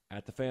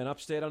at The Fan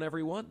Upstate on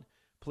every one.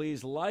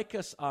 Please like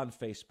us on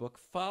Facebook,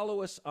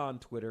 follow us on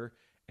Twitter,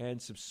 and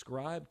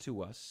subscribe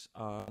to us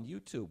on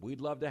YouTube.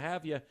 We'd love to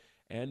have you.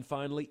 And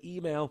finally,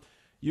 email.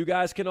 You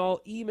guys can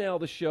all email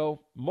the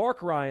show,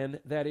 Marc Ryan,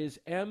 that is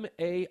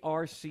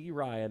M-A-R-C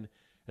Ryan,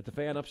 at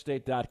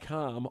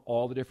thefanupstate.com.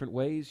 All the different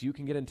ways you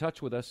can get in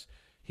touch with us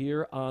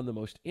here on the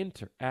most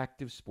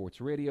interactive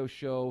sports radio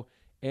show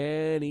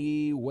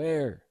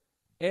anywhere.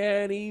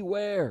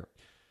 Anywhere.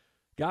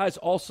 Guys,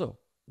 also,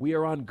 we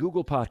are on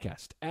Google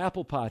Podcast,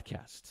 Apple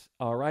Podcasts.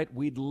 All right,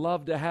 we'd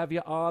love to have you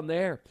on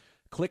there.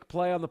 Click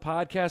play on the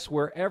podcast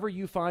wherever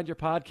you find your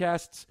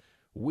podcasts.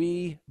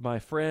 We, my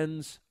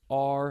friends,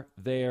 are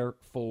there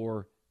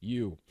for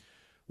you.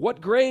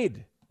 What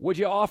grade would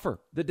you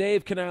offer the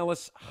Dave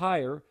Canales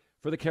hire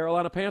for the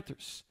Carolina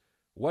Panthers?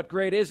 What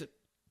grade is it?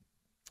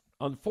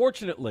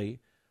 Unfortunately,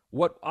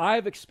 what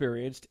I've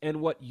experienced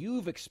and what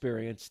you've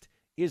experienced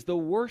is the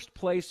worst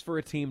place for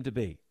a team to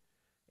be,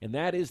 and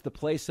that is the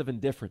place of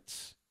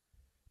indifference.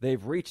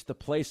 They've reached the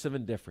place of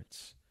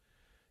indifference.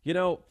 You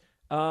know,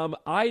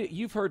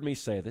 you've heard me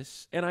say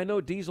this, and I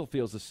know Diesel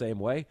feels the same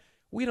way.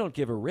 We don't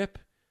give a rip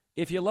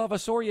if you love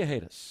us or you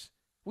hate us.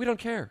 We don't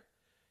care.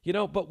 You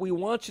know, but we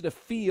want you to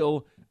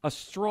feel a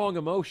strong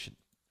emotion,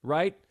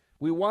 right?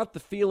 We want the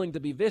feeling to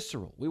be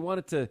visceral. We want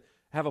it to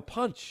have a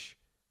punch,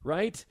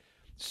 right?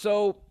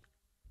 So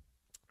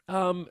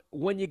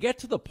when you get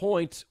to the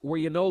point where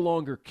you no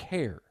longer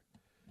care,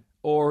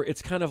 or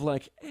it's kind of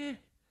like,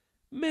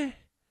 meh,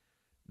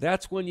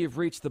 that's when you've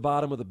reached the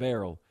bottom of the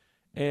barrel.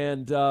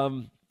 And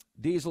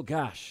Diesel,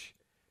 gosh,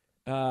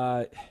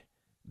 the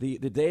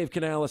Dave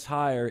Canales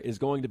hire is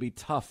going to be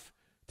tough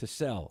to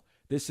sell.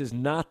 This is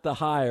not the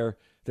hire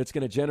that's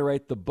going to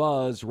generate the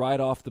buzz right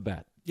off the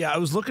bat. Yeah, I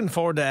was looking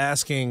forward to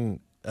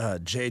asking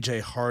J.J.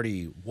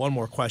 Hardy one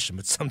more question,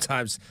 but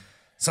sometimes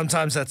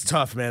that's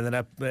tough,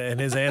 man. And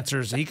his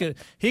answers, he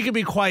could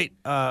be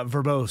quite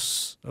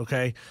verbose,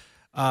 okay?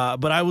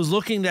 But I was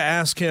looking to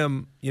ask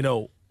him,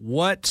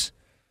 what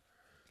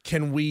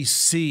can we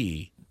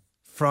see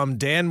from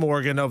Dan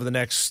Morgan over the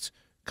next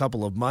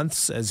couple of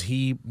months as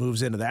he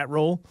moves into that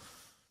role?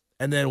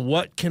 And then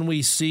what can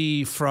we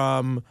see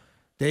from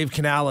Dave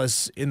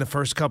Canales in the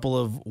first couple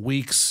of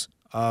weeks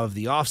of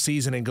the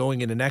offseason and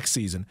going into next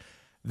season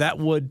that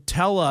would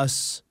tell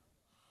us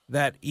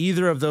that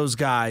either of those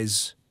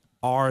guys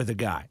are the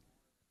guy?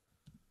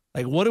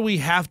 Like, what do we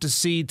have to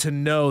see to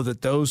know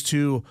that those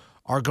two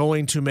are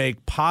going to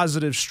make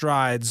positive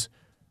strides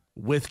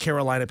with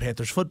Carolina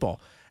Panthers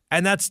football?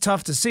 And that's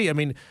tough to see. I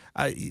mean,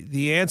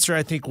 the answer,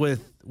 I think,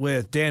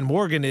 with Dan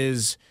Morgan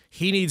is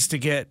he needs to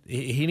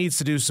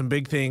do some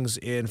big things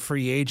in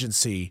free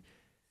agency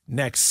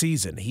next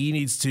season. He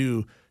needs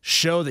to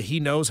show that he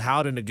knows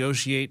how to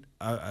negotiate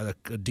a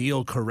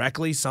deal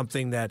correctly,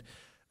 something that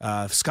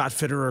Scott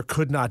Fitterer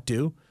could not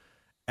do.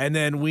 And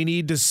then we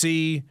need to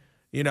see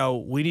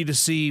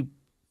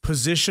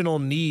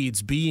positional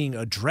needs being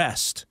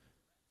addressed.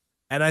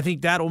 And I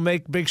think that will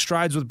make big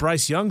strides with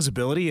Bryce Young's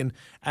ability. And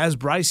as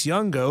Bryce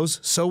Young goes,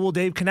 so will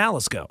Dave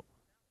Canales go.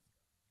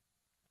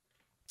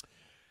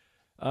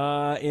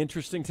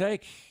 Interesting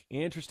take.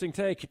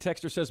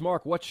 Texter says,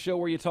 Mark, what show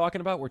were you talking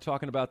about? We're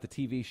talking about the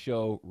TV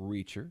show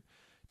Reacher.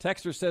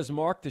 Texter says,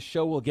 Mark, the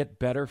show will get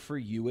better for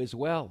you as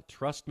well.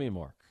 Trust me,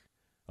 Mark.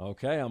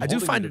 Okay, I do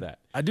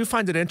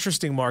find it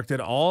interesting, Mark, that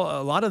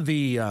a lot of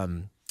the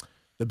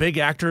big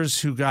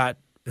actors who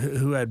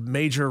had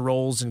major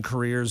roles and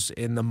careers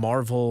in the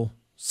Marvel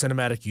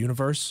Cinematic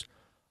Universe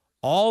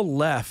all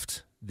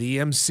left the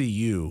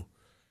MCU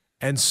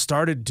and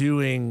started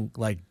doing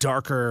like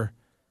darker,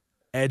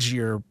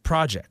 edgier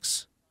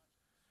projects.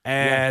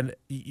 And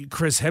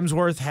Chris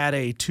Hemsworth had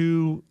a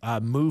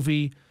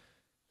 2-movie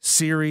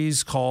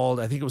series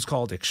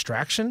called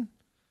Extraction,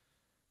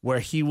 where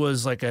he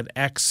was like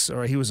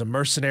he was a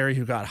mercenary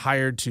who got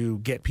hired to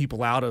get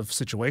people out of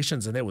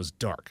situations, and it was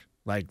dark,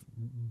 like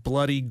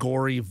bloody,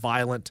 gory,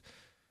 violent.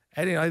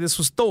 And this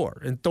was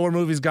Thor, and Thor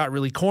movies got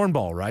really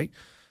cornball, right?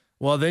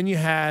 Well, then you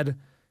had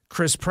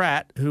Chris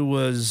Pratt, who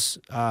was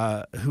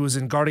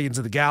in Guardians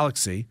of the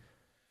Galaxy,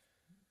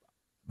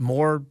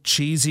 more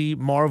cheesy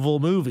Marvel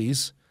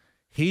movies.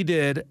 He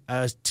did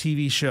a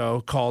TV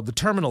show called The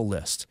Terminal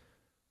List,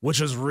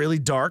 which was really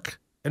dark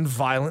and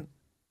violent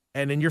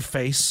and in your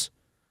face.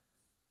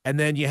 And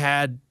then you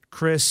had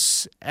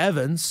Chris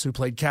Evans, who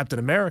played Captain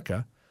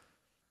America,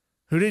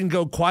 who didn't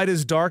go quite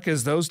as dark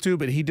as those two,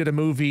 but he did a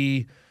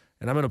movie,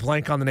 and I'm going to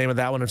blank on the name of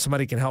that one if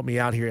somebody can help me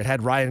out here. It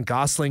had Ryan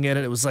Gosling in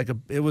it.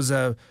 It was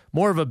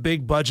more of a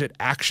big budget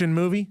action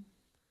movie.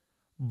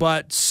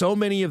 But so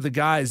many of the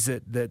guys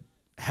that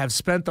have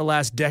spent the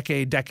last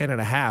decade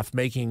and a half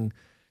making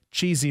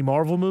cheesy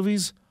Marvel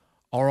movies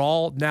are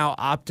all now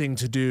opting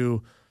to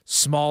do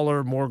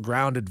smaller, more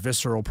grounded,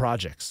 visceral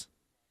projects.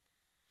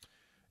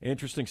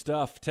 Interesting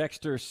stuff.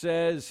 Texter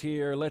says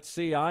here, let's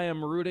see, I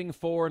am rooting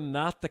for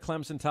not the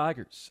Clemson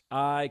Tigers.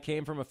 I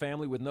came from a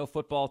family with no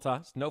football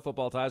ties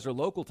or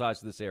local ties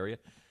to this area,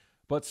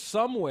 but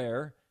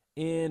somewhere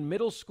in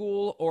middle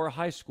school or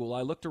high school,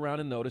 I looked around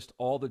and noticed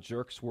all the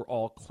jerks were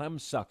all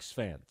Clemsucks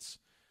fans.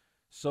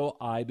 So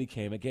I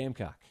became a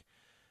Gamecock.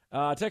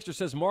 Texter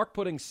says, Mark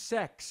putting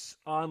sex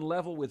on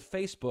level with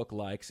Facebook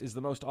likes is the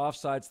most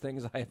offsides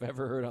things I have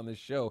ever heard on this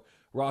show.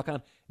 Rock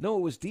on. No,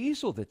 it was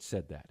Diesel that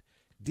said that.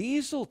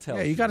 Diesel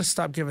tells you got to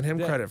stop giving him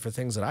credit for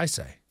things that I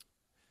say.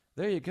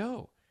 There you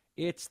go.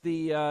 It's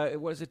the,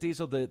 what is it,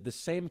 Diesel? The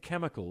same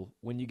chemical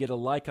when you get a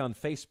like on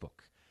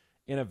Facebook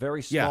in a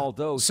very small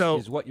dose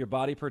is what your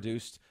body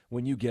produced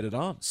when you get it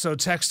on. So,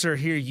 Texter,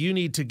 here, you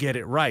need to get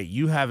it right.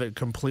 You have it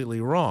completely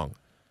wrong.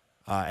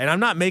 And I'm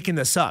not making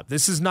this up.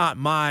 This is not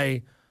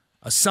my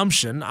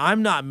assumption.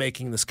 I'm not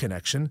making this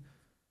connection.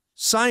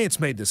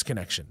 Science made this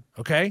connection,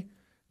 okay?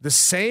 The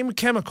same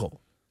chemical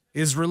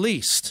is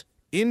released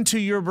into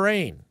your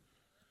brain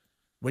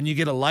when you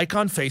get a like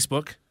on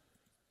Facebook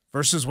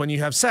versus when you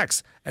have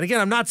sex. And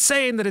again, I'm not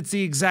saying that it's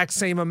the exact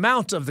same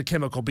amount of the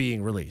chemical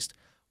being released.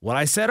 What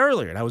I said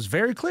earlier, and I was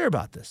very clear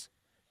about this,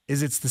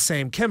 is it's the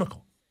same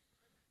chemical.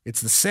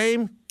 It's the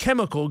same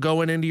chemical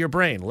going into your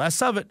brain.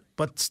 Less of it,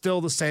 but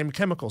still the same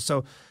chemical.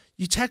 So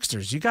you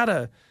texters, you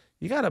gotta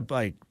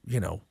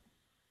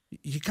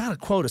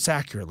quote us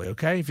accurately,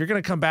 okay? If you're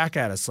gonna come back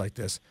at us like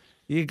this,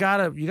 you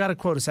gotta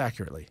quote us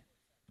accurately.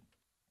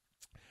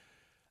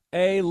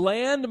 A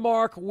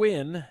landmark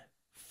win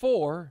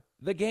for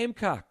the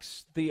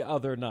Gamecocks the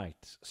other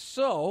night.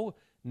 So,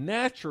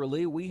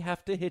 naturally, we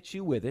have to hit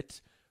you with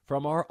it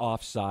from our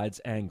Offsides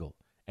angle.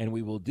 And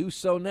we will do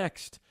so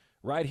next,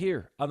 right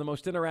here on the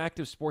most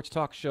interactive sports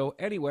talk show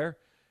anywhere.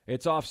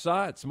 It's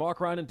Offsides.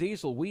 Marc, Ryan, and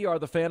Diesel. We are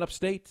the fan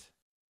upstate.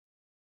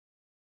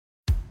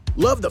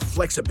 Love the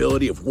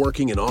flexibility of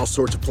working in all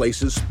sorts of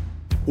places?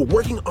 Well,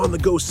 working on the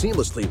go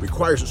seamlessly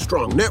requires a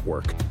strong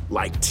network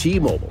like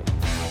T-Mobile.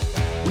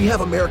 We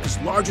have America's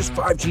largest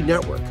 5G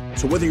network,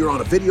 so whether you're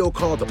on a video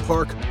call at the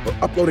park or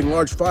uploading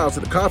large files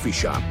at the coffee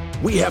shop,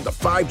 we have the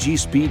 5G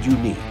speed you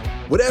need.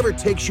 Whatever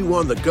takes you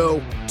on the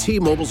go,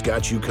 T-Mobile's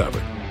got you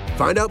covered.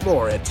 Find out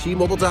more at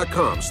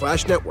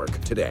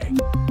T-Mobile.com/network today.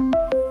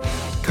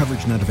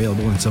 Coverage not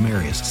available in some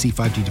areas. See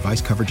 5G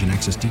device coverage and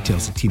access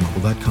details at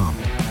T-Mobile.com.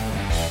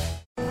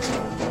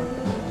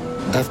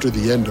 After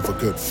the end of a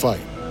good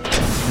fight,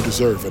 you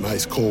deserve an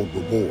ice-cold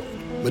reward.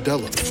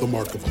 Modelo is the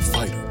mark of a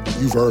fighter.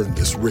 You've earned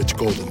this rich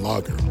golden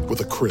lager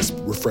with a crisp,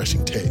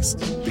 refreshing taste.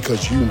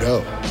 Because you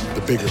know,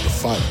 the bigger the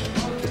fight,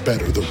 the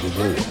better the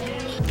reward.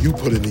 You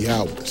put in the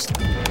hours,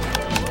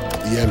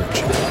 the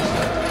energy,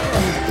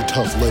 the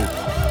tough labor.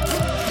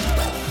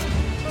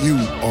 You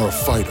are a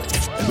fighter,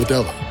 and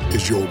Modelo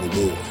is your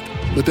reward.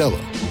 Modelo,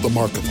 the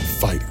mark of a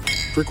fighter.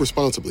 Drink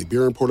responsibly.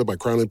 Beer imported by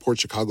Crown Imports,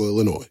 Chicago,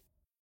 Illinois.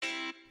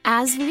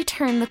 As we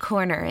turn the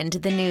corner into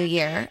the new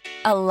year,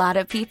 a lot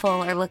of people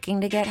are looking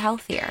to get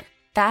healthier.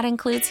 That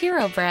includes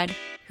Hero Bread,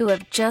 who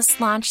have just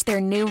launched their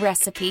new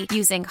recipe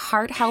using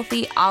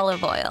heart-healthy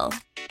olive oil.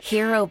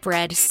 Hero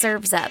Bread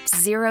serves up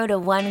 0 to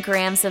 1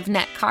 grams of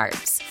net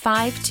carbs,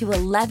 5 to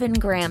 11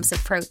 grams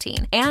of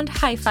protein, and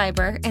high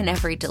fiber in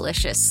every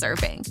delicious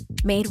serving.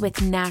 Made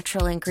with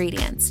natural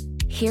ingredients,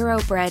 Hero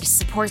Bread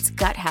supports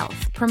gut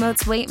health,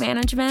 promotes weight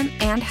management,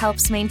 and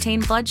helps maintain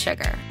blood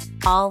sugar.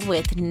 All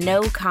with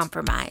no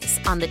compromise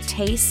on the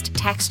taste,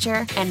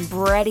 texture, and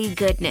bready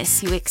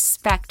goodness you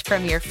expect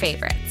from your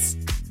favorites.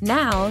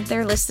 Now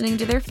they're listening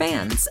to their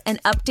fans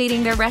and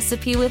updating their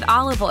recipe with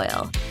olive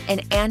oil, an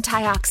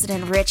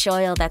antioxidant-rich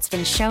oil that's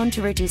been shown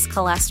to reduce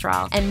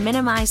cholesterol and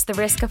minimize the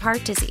risk of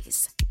heart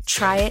disease.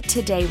 Try it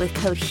today with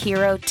code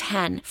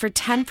HERO10 for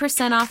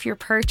 10% off your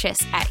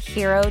purchase at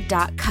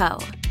hero.co.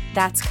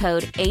 That's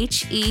code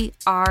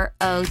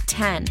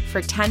HERO10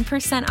 for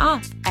 10%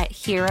 off at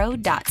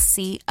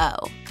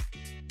hero.co.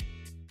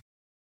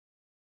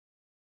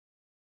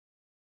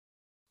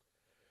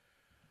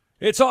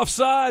 It's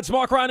Offsides,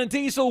 Marc, Ryan, and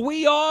Diesel.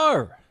 We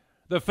are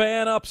the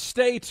Fan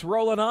Upstate,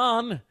 rolling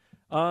on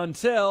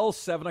until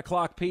 7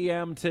 o'clock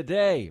p.m.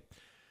 today.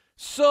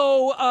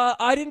 So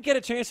I didn't get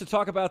a chance to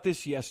talk about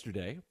this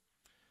yesterday.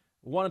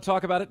 Want to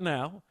talk about it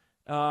now.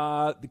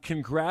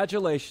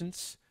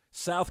 Congratulations,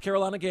 South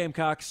Carolina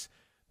Gamecocks.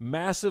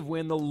 Massive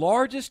win, the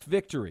largest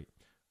victory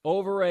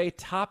over a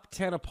top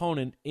 10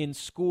 opponent in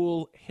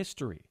school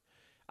history.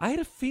 I had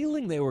a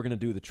feeling they were going to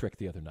do the trick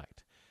the other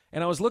night.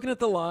 And I was looking at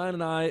the line,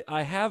 and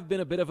I have been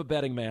a bit of a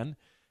betting man,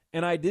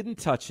 and I didn't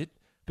touch it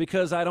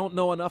because I don't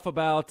know enough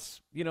about,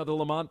 the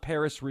Lamont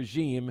Paris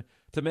regime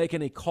to make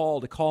any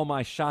call to call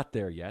my shot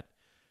there yet.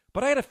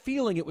 But I had a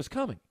feeling it was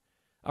coming,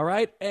 all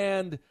right?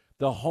 And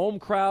the home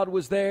crowd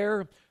was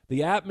there.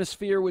 The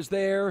atmosphere was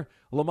there.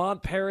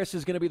 Lamont Paris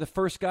is going to be the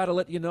first guy to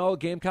let you know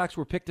Gamecocks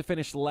were picked to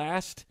finish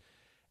last.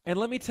 And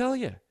let me tell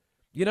you,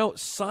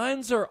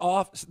 signs are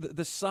off.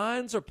 The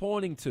signs are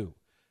pointing to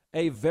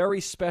a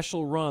very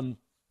special run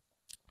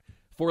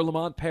for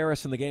Lamont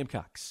Paris and the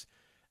Gamecocks.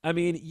 I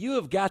mean, you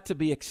have got to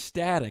be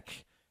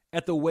ecstatic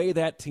at the way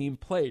that team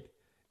played.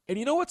 And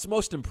you know what's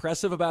most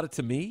impressive about it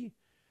to me?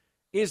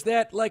 Is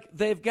that,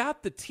 they've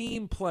got the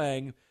team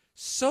playing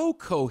so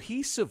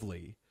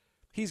cohesively.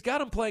 He's got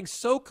them playing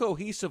so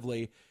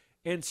cohesively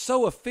and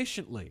so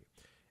efficiently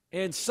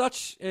and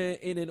such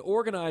in an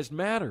organized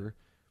manner.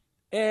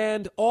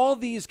 And all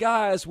these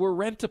guys were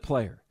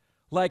rent-a-player,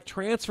 like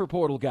transfer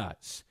portal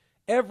guys.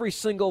 Every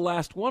single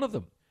last one of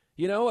them.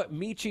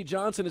 Michi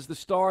Johnson is the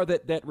star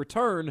that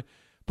returned,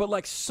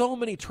 but so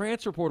many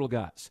transfer portal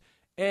guys.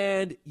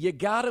 And you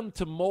got them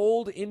to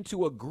mold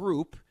into a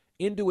group,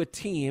 into a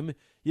team.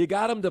 You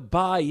got them to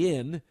buy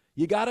in.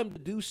 You got them to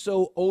do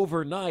so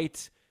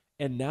overnight.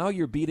 And now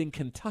you're beating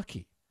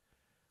Kentucky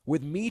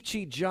with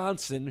Michi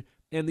Johnson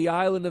and the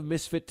Island of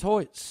Misfit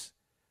Toys.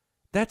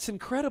 That's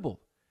incredible.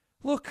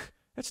 Look,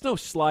 that's no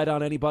slight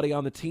on anybody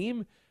on the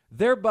team.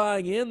 They're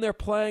buying in. They're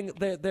playing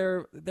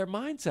their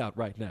minds out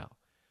right now.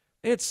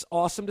 It's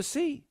awesome to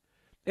see.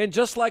 And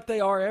just like they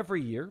are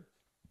every year,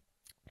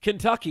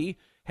 Kentucky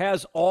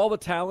has all the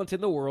talent in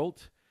the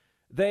world.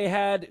 They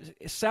had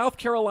South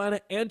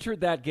Carolina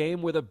entered that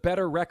game with a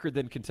better record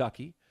than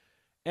Kentucky.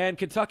 And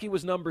Kentucky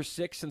was number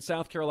 6 and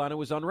South Carolina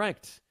was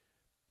unranked.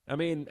 I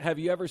mean, have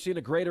you ever seen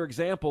a greater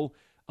example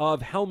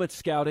of helmet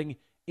scouting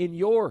in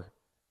your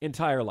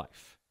entire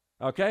life?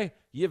 Okay?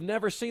 You've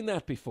never seen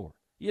that before.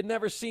 You've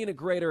never seen a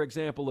greater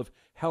example of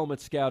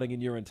helmet scouting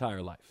in your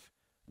entire life.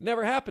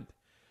 Never happened.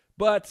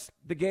 But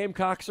the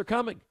Gamecocks are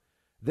coming.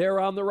 They're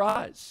on the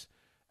rise.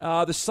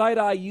 The site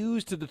I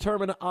used to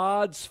determine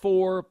odds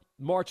for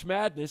March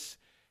Madness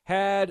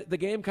had the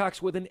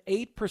Gamecocks with an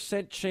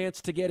 8%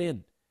 chance to get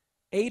in.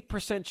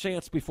 8%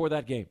 chance before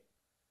that game.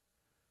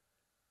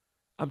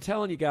 I'm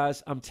telling you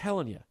guys,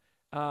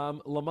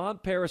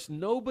 Lamont Paris,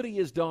 nobody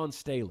is Dawn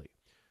Staley.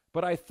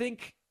 But I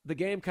think the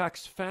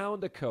Gamecocks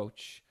found a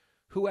coach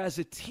who has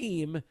a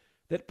team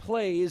that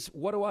plays,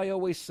 what do I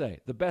always say?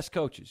 The best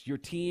coaches. Your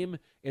team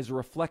is a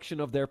reflection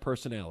of their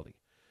personality.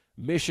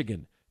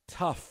 Michigan,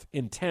 tough,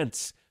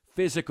 intense,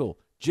 physical,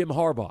 Jim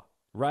Harbaugh,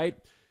 right?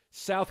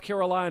 South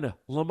Carolina,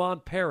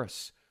 Lamont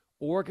Paris,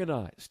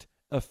 organized,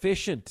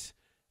 efficient,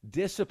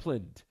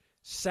 disciplined,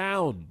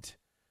 sound.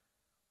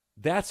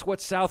 That's what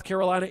South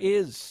Carolina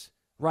is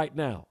right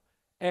now.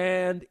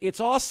 And it's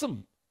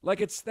awesome. Like,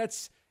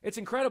 it's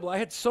incredible. I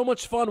had so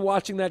much fun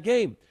watching that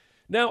game.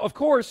 Now, of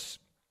course,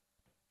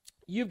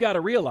 you've got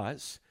to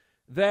realize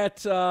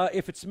that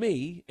if it's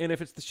me and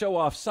if it's the show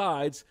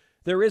Offsides,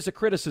 there is a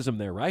criticism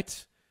there,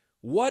 right?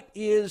 What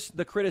is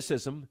the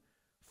criticism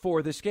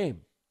for this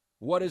game?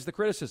 What is the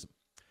criticism?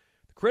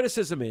 The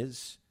criticism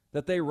is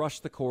that they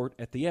rushed the court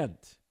at the end.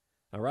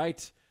 All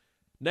right?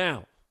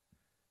 Now,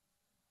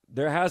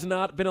 there has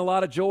not been a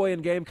lot of joy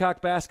in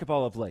Gamecock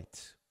basketball of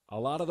late. A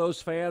lot of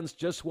those fans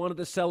just wanted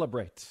to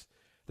celebrate.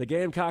 The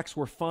Gamecocks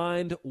were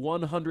fined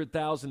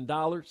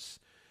 $100,000.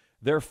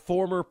 Their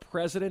former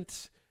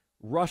president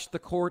rushed the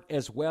court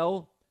as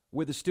well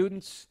with the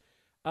students.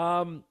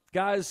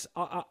 Guys,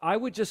 I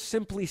would just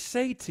simply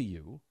say to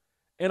you,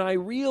 and I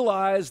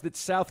realize that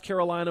South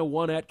Carolina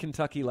won at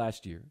Kentucky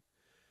last year.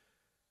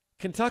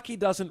 Kentucky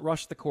doesn't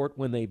rush the court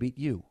when they beat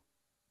you.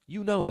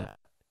 You know that.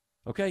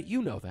 Okay?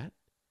 You know that.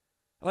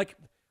 Like,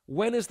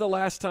 when is the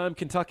last time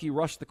Kentucky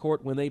rushed the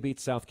court when they beat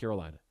South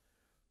Carolina?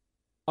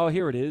 Oh,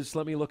 here it is.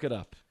 Let me look it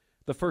up.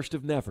 The first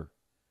of never.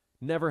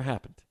 Never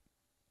happened.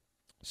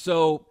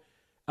 So,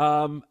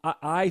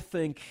 I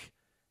think,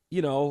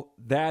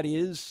 that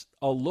is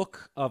a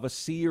look of a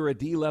C or a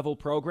D level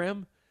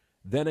program.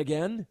 Then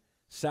again,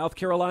 South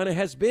Carolina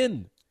has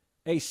been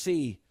a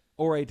C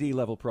or a D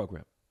level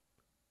program.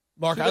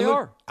 Mark,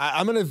 So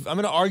I'm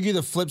gonna argue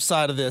the flip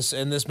side of this,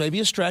 and this may be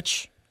a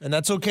stretch, and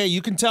that's okay.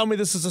 You can tell me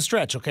this is a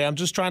stretch, okay? I'm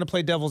just trying to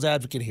play devil's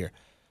advocate here.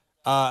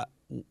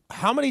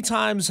 How many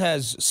times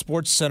has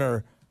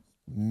SportsCenter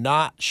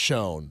not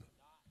shown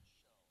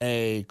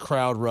a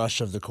crowd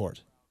rush of the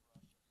court?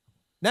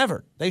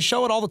 Never. They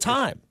show it all the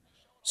time.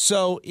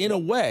 So, in a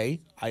way,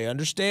 I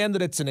understand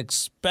that it's an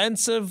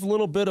expensive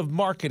little bit of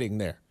marketing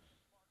there.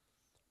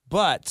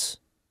 But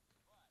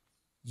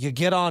you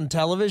get on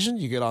television,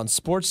 you get on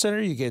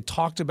SportsCenter, you get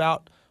talked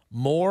about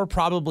more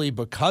probably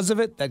because of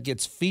it. That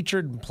gets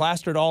featured and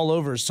plastered all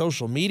over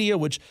social media,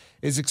 which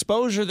is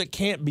exposure that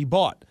can't be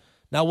bought.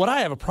 Now, what I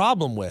have a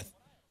problem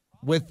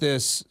with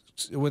this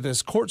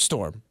court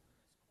storm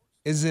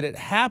is that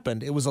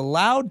it was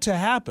allowed to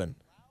happen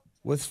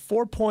with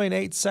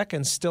 4.8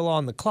 seconds still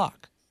on the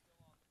clock.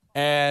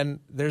 And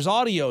there's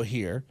audio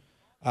here,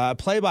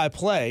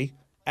 play-by-play,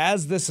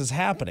 as this is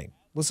happening.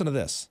 Listen to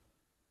this.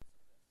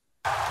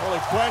 Well, the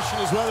question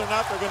is whether or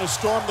not they're going to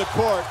storm the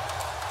court.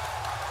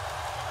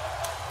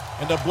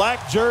 And the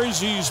black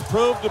jerseys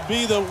proved to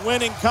be the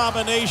winning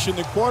combination.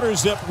 The quarter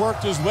zip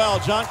worked as well.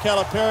 John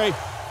Calipari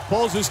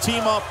pulls his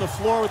team off the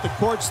floor with the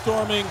court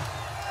storming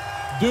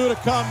due to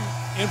come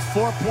in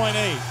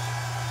 4.8.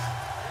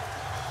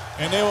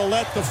 And they will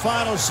let the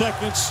final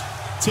seconds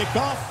tick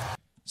off.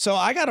 So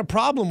I got a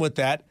problem with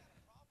that.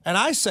 And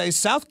I say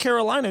South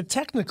Carolina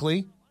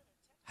technically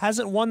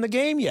hasn't won the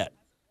game yet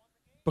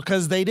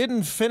because they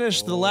didn't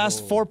finish the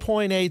last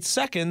 4.8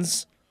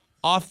 seconds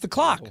off the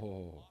clock.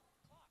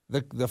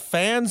 The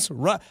fans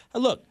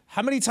look,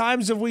 how many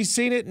times have we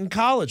seen it in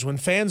college when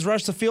fans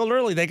rush the field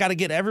early? They got to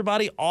get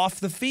everybody off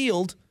the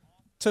field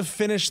to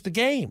finish the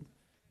game.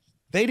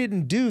 They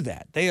didn't do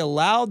that. They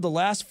allowed the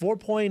last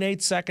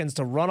 4.8 seconds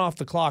to run off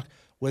the clock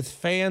with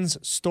fans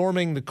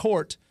storming the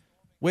court,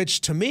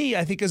 which to me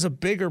I think is a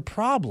bigger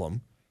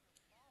problem,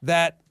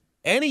 that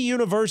any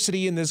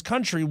university in this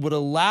country would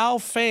allow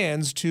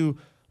fans to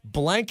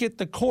blanket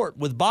the court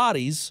with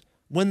bodies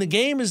when the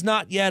game is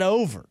not yet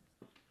over.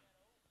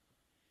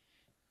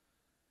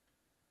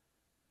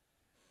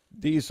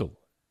 Diesel,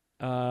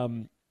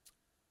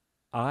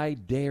 I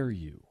dare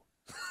you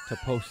to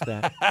post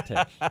that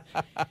take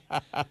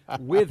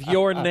with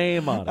your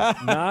name on it,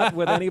 not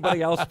with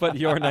anybody else but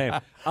your name.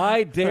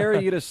 I dare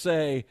you to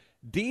say,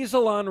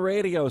 Diesel on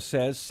radio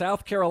says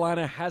South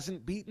Carolina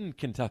hasn't beaten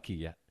Kentucky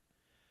yet.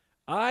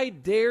 I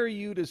dare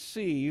you to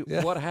see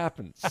what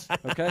happens,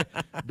 okay?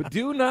 But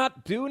do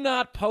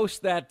not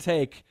post that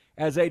take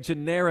as a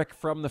generic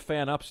from the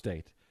fan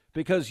upstate,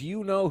 because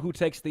you know who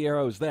takes the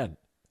arrows then,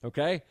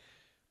 okay?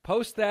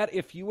 Post that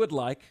if you would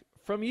like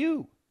from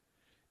you.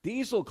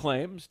 Diesel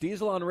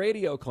on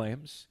radio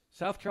claims,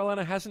 South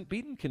Carolina hasn't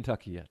beaten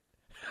Kentucky yet.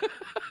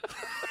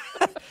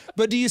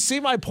 But do you see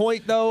my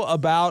point, though,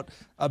 about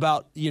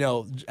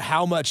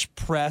how much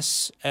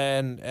press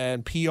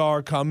and PR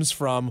comes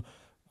from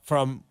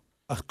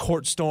a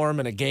court storm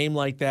and a game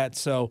like that?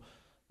 So,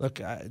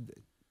 look,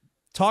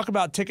 talk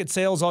about ticket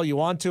sales all you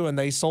want to, and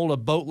they sold a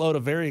boatload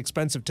of very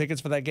expensive tickets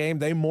for that game.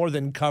 They more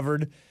than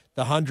covered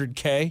the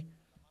 $100K.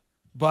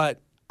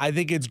 But I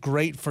think it's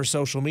great for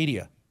social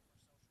media.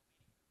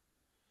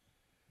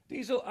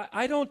 Diesel,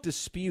 I don't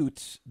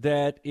dispute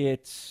that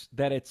it's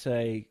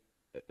a,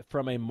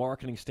 from a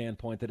marketing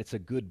standpoint, that it's a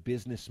good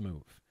business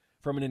move.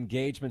 From an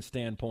engagement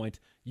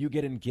standpoint, you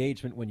get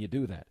engagement when you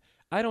do that.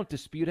 I don't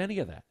dispute any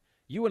of that.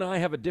 You and I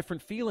have a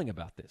different feeling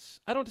about this.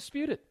 I don't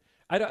dispute it.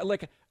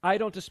 I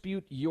don't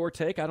dispute your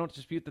take. I don't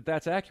dispute that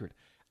that's accurate.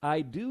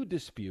 I do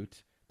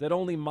dispute that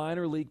only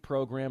minor league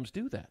programs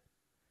do that.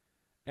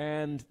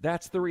 And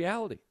that's the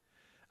reality.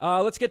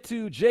 Let's get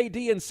to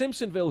JD in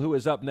Simpsonville, who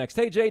is up next.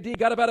 Hey, JD,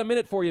 got about a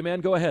minute for you,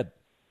 man. Go ahead.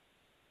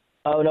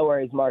 Oh, no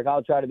worries, Mark.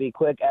 I'll try to be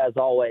quick as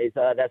always.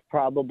 That's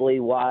probably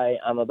why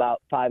I'm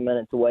about 5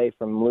 minutes away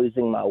from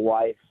losing my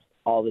wife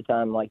all the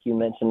time, like you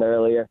mentioned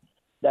earlier.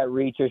 That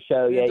Reacher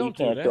show, you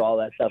can't do all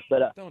that stuff.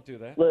 But don't do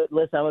that.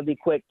 Listen, I'm going to be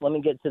quick. Let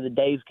me get to the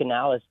Dave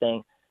Canales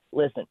thing.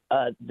 Listen,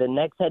 the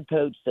next head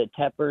coach that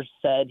Tepper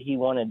said he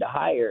wanted to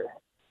hire,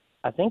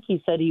 I think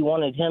he said he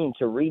wanted him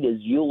to read his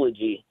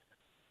eulogy.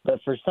 But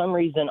for some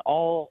reason,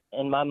 all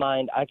in my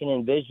mind I can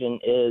envision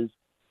is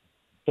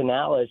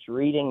Canales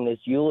reading this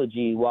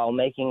eulogy while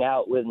making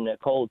out with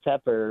Nicole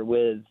Tepper,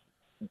 with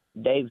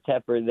Dave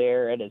Tepper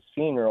there at his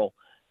funeral.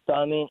 So,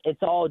 I mean,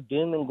 it's all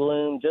doom and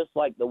gloom, just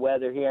like the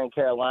weather here in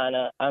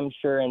Carolina. I'm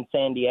sure in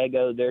San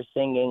Diego they're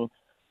singing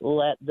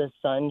Let the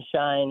Sun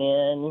Shine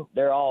In.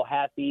 They're all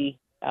happy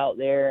out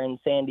there in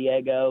San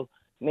Diego.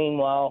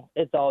 Meanwhile,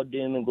 it's all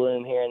doom and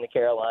gloom here in the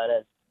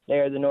Carolinas.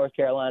 They're the North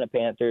Carolina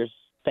Panthers.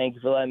 Thank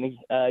you for letting me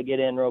get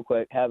in real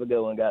quick. Have a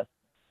good one, guys.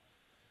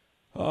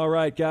 All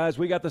right, guys,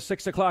 we got the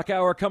 6 o'clock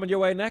hour coming your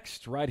way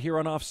next, right here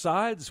on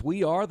Offsides.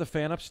 We are the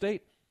Fan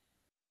Upstate.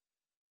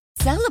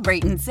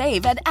 Celebrate and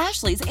save at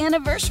Ashley's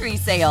Anniversary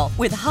Sale.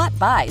 With Hot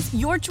Buys,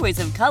 your choice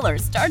of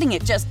colors starting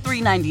at just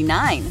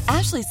 $3.99.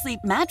 Ashley Sleep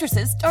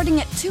mattresses starting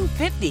at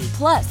 $2.50.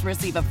 Plus,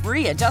 receive a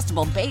free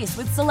adjustable base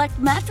with select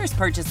mattress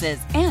purchases.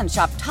 And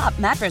shop top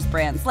mattress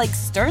brands like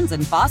Stearns &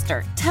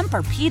 Foster,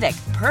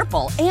 Tempur-Pedic,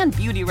 Purple, and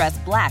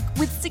Beautyrest Black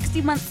with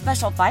 60-month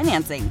special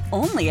financing.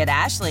 Only at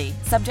Ashley.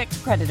 Subject to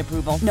credit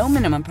approval. No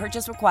minimum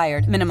purchase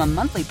required. Minimum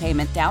monthly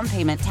payment, down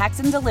payment, tax,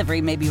 and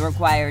delivery may be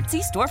required.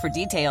 See store for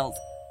details.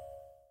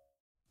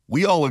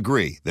 We all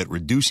agree that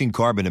reducing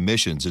carbon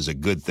emissions is a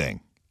good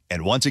thing.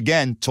 And once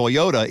again,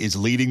 Toyota is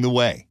leading the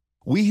way.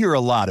 We hear a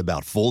lot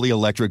about fully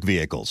electric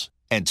vehicles,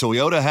 and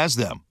Toyota has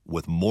them,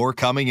 with more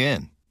coming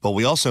in. But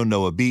we also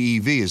know a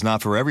BEV is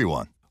not for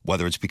everyone,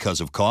 whether it's because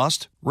of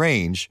cost,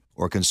 range,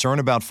 or concern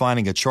about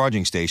finding a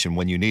charging station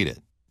when you need it.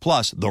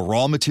 Plus, the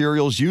raw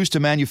materials used to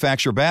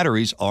manufacture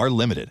batteries are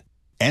limited.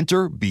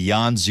 Enter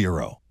Beyond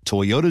Zero,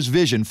 Toyota's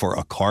vision for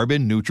a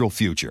carbon-neutral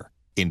future.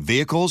 In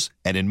vehicles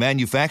and in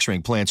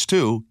manufacturing plants,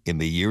 too, in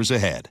the years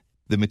ahead.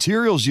 The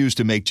materials used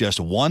to make just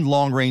one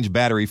long-range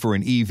battery for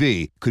an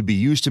EV could be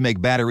used to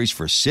make batteries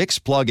for 6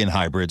 plug-in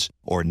hybrids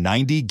or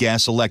 90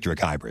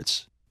 gas-electric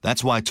hybrids.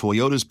 That's why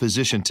Toyota's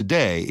position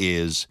today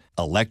is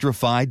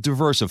electrified,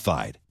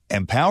 diversified,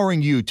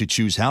 empowering you to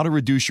choose how to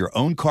reduce your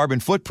own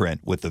carbon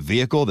footprint with the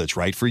vehicle that's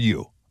right for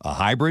you, a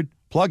hybrid,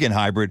 plug-in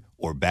hybrid,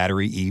 or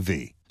battery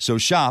EV. So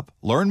shop,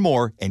 learn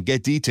more, and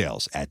get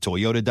details at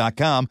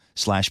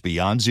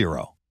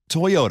toyota.com/beyond0.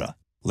 Toyota,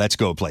 let's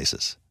go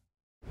places.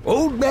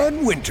 Old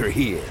Man Winter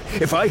here.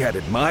 If I had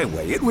it my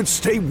way, it would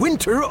stay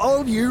winter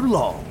all year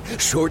long.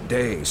 Short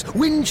days,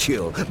 wind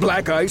chill,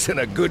 black ice, and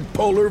a good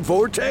polar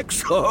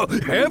vortex. Oh,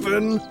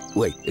 heaven.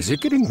 Wait, is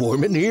it getting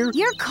warm in here?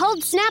 Your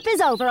cold snap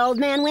is over, Old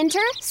Man Winter.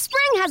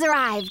 Spring has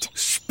arrived.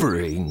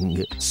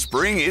 Spring.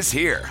 Spring is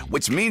here,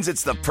 which means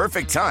it's the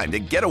perfect time to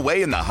get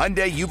away in the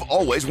Hyundai you've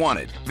always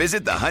wanted.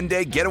 Visit the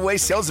Hyundai Getaway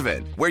Sales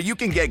Event, where you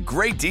can get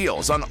great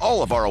deals on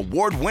all of our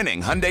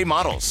award-winning Hyundai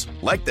models,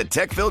 like the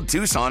tech-filled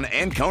Tucson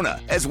and Kona,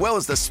 as well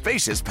as the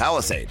spacious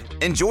Palisade.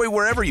 Enjoy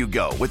wherever you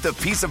go with the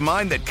peace of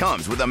mind that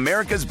comes with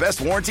America's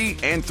best warranty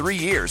and 3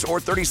 years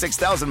or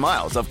 36,000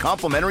 miles of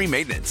complimentary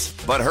maintenance.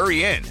 But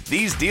hurry in,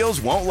 these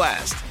deals won't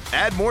last.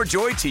 Add more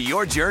joy to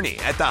your journey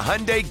at the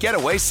Hyundai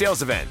Getaway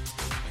Sales Event.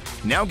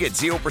 Now get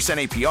 0%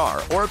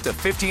 APR or up to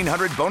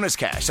 $1,500 bonus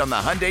cash on the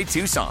Hyundai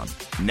Tucson.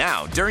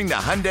 Now, during the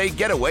Hyundai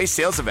Getaway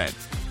Sales Event.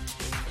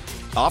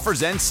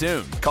 Offers end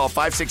soon. Call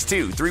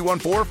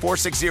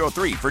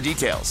 562-314-4603 for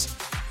details.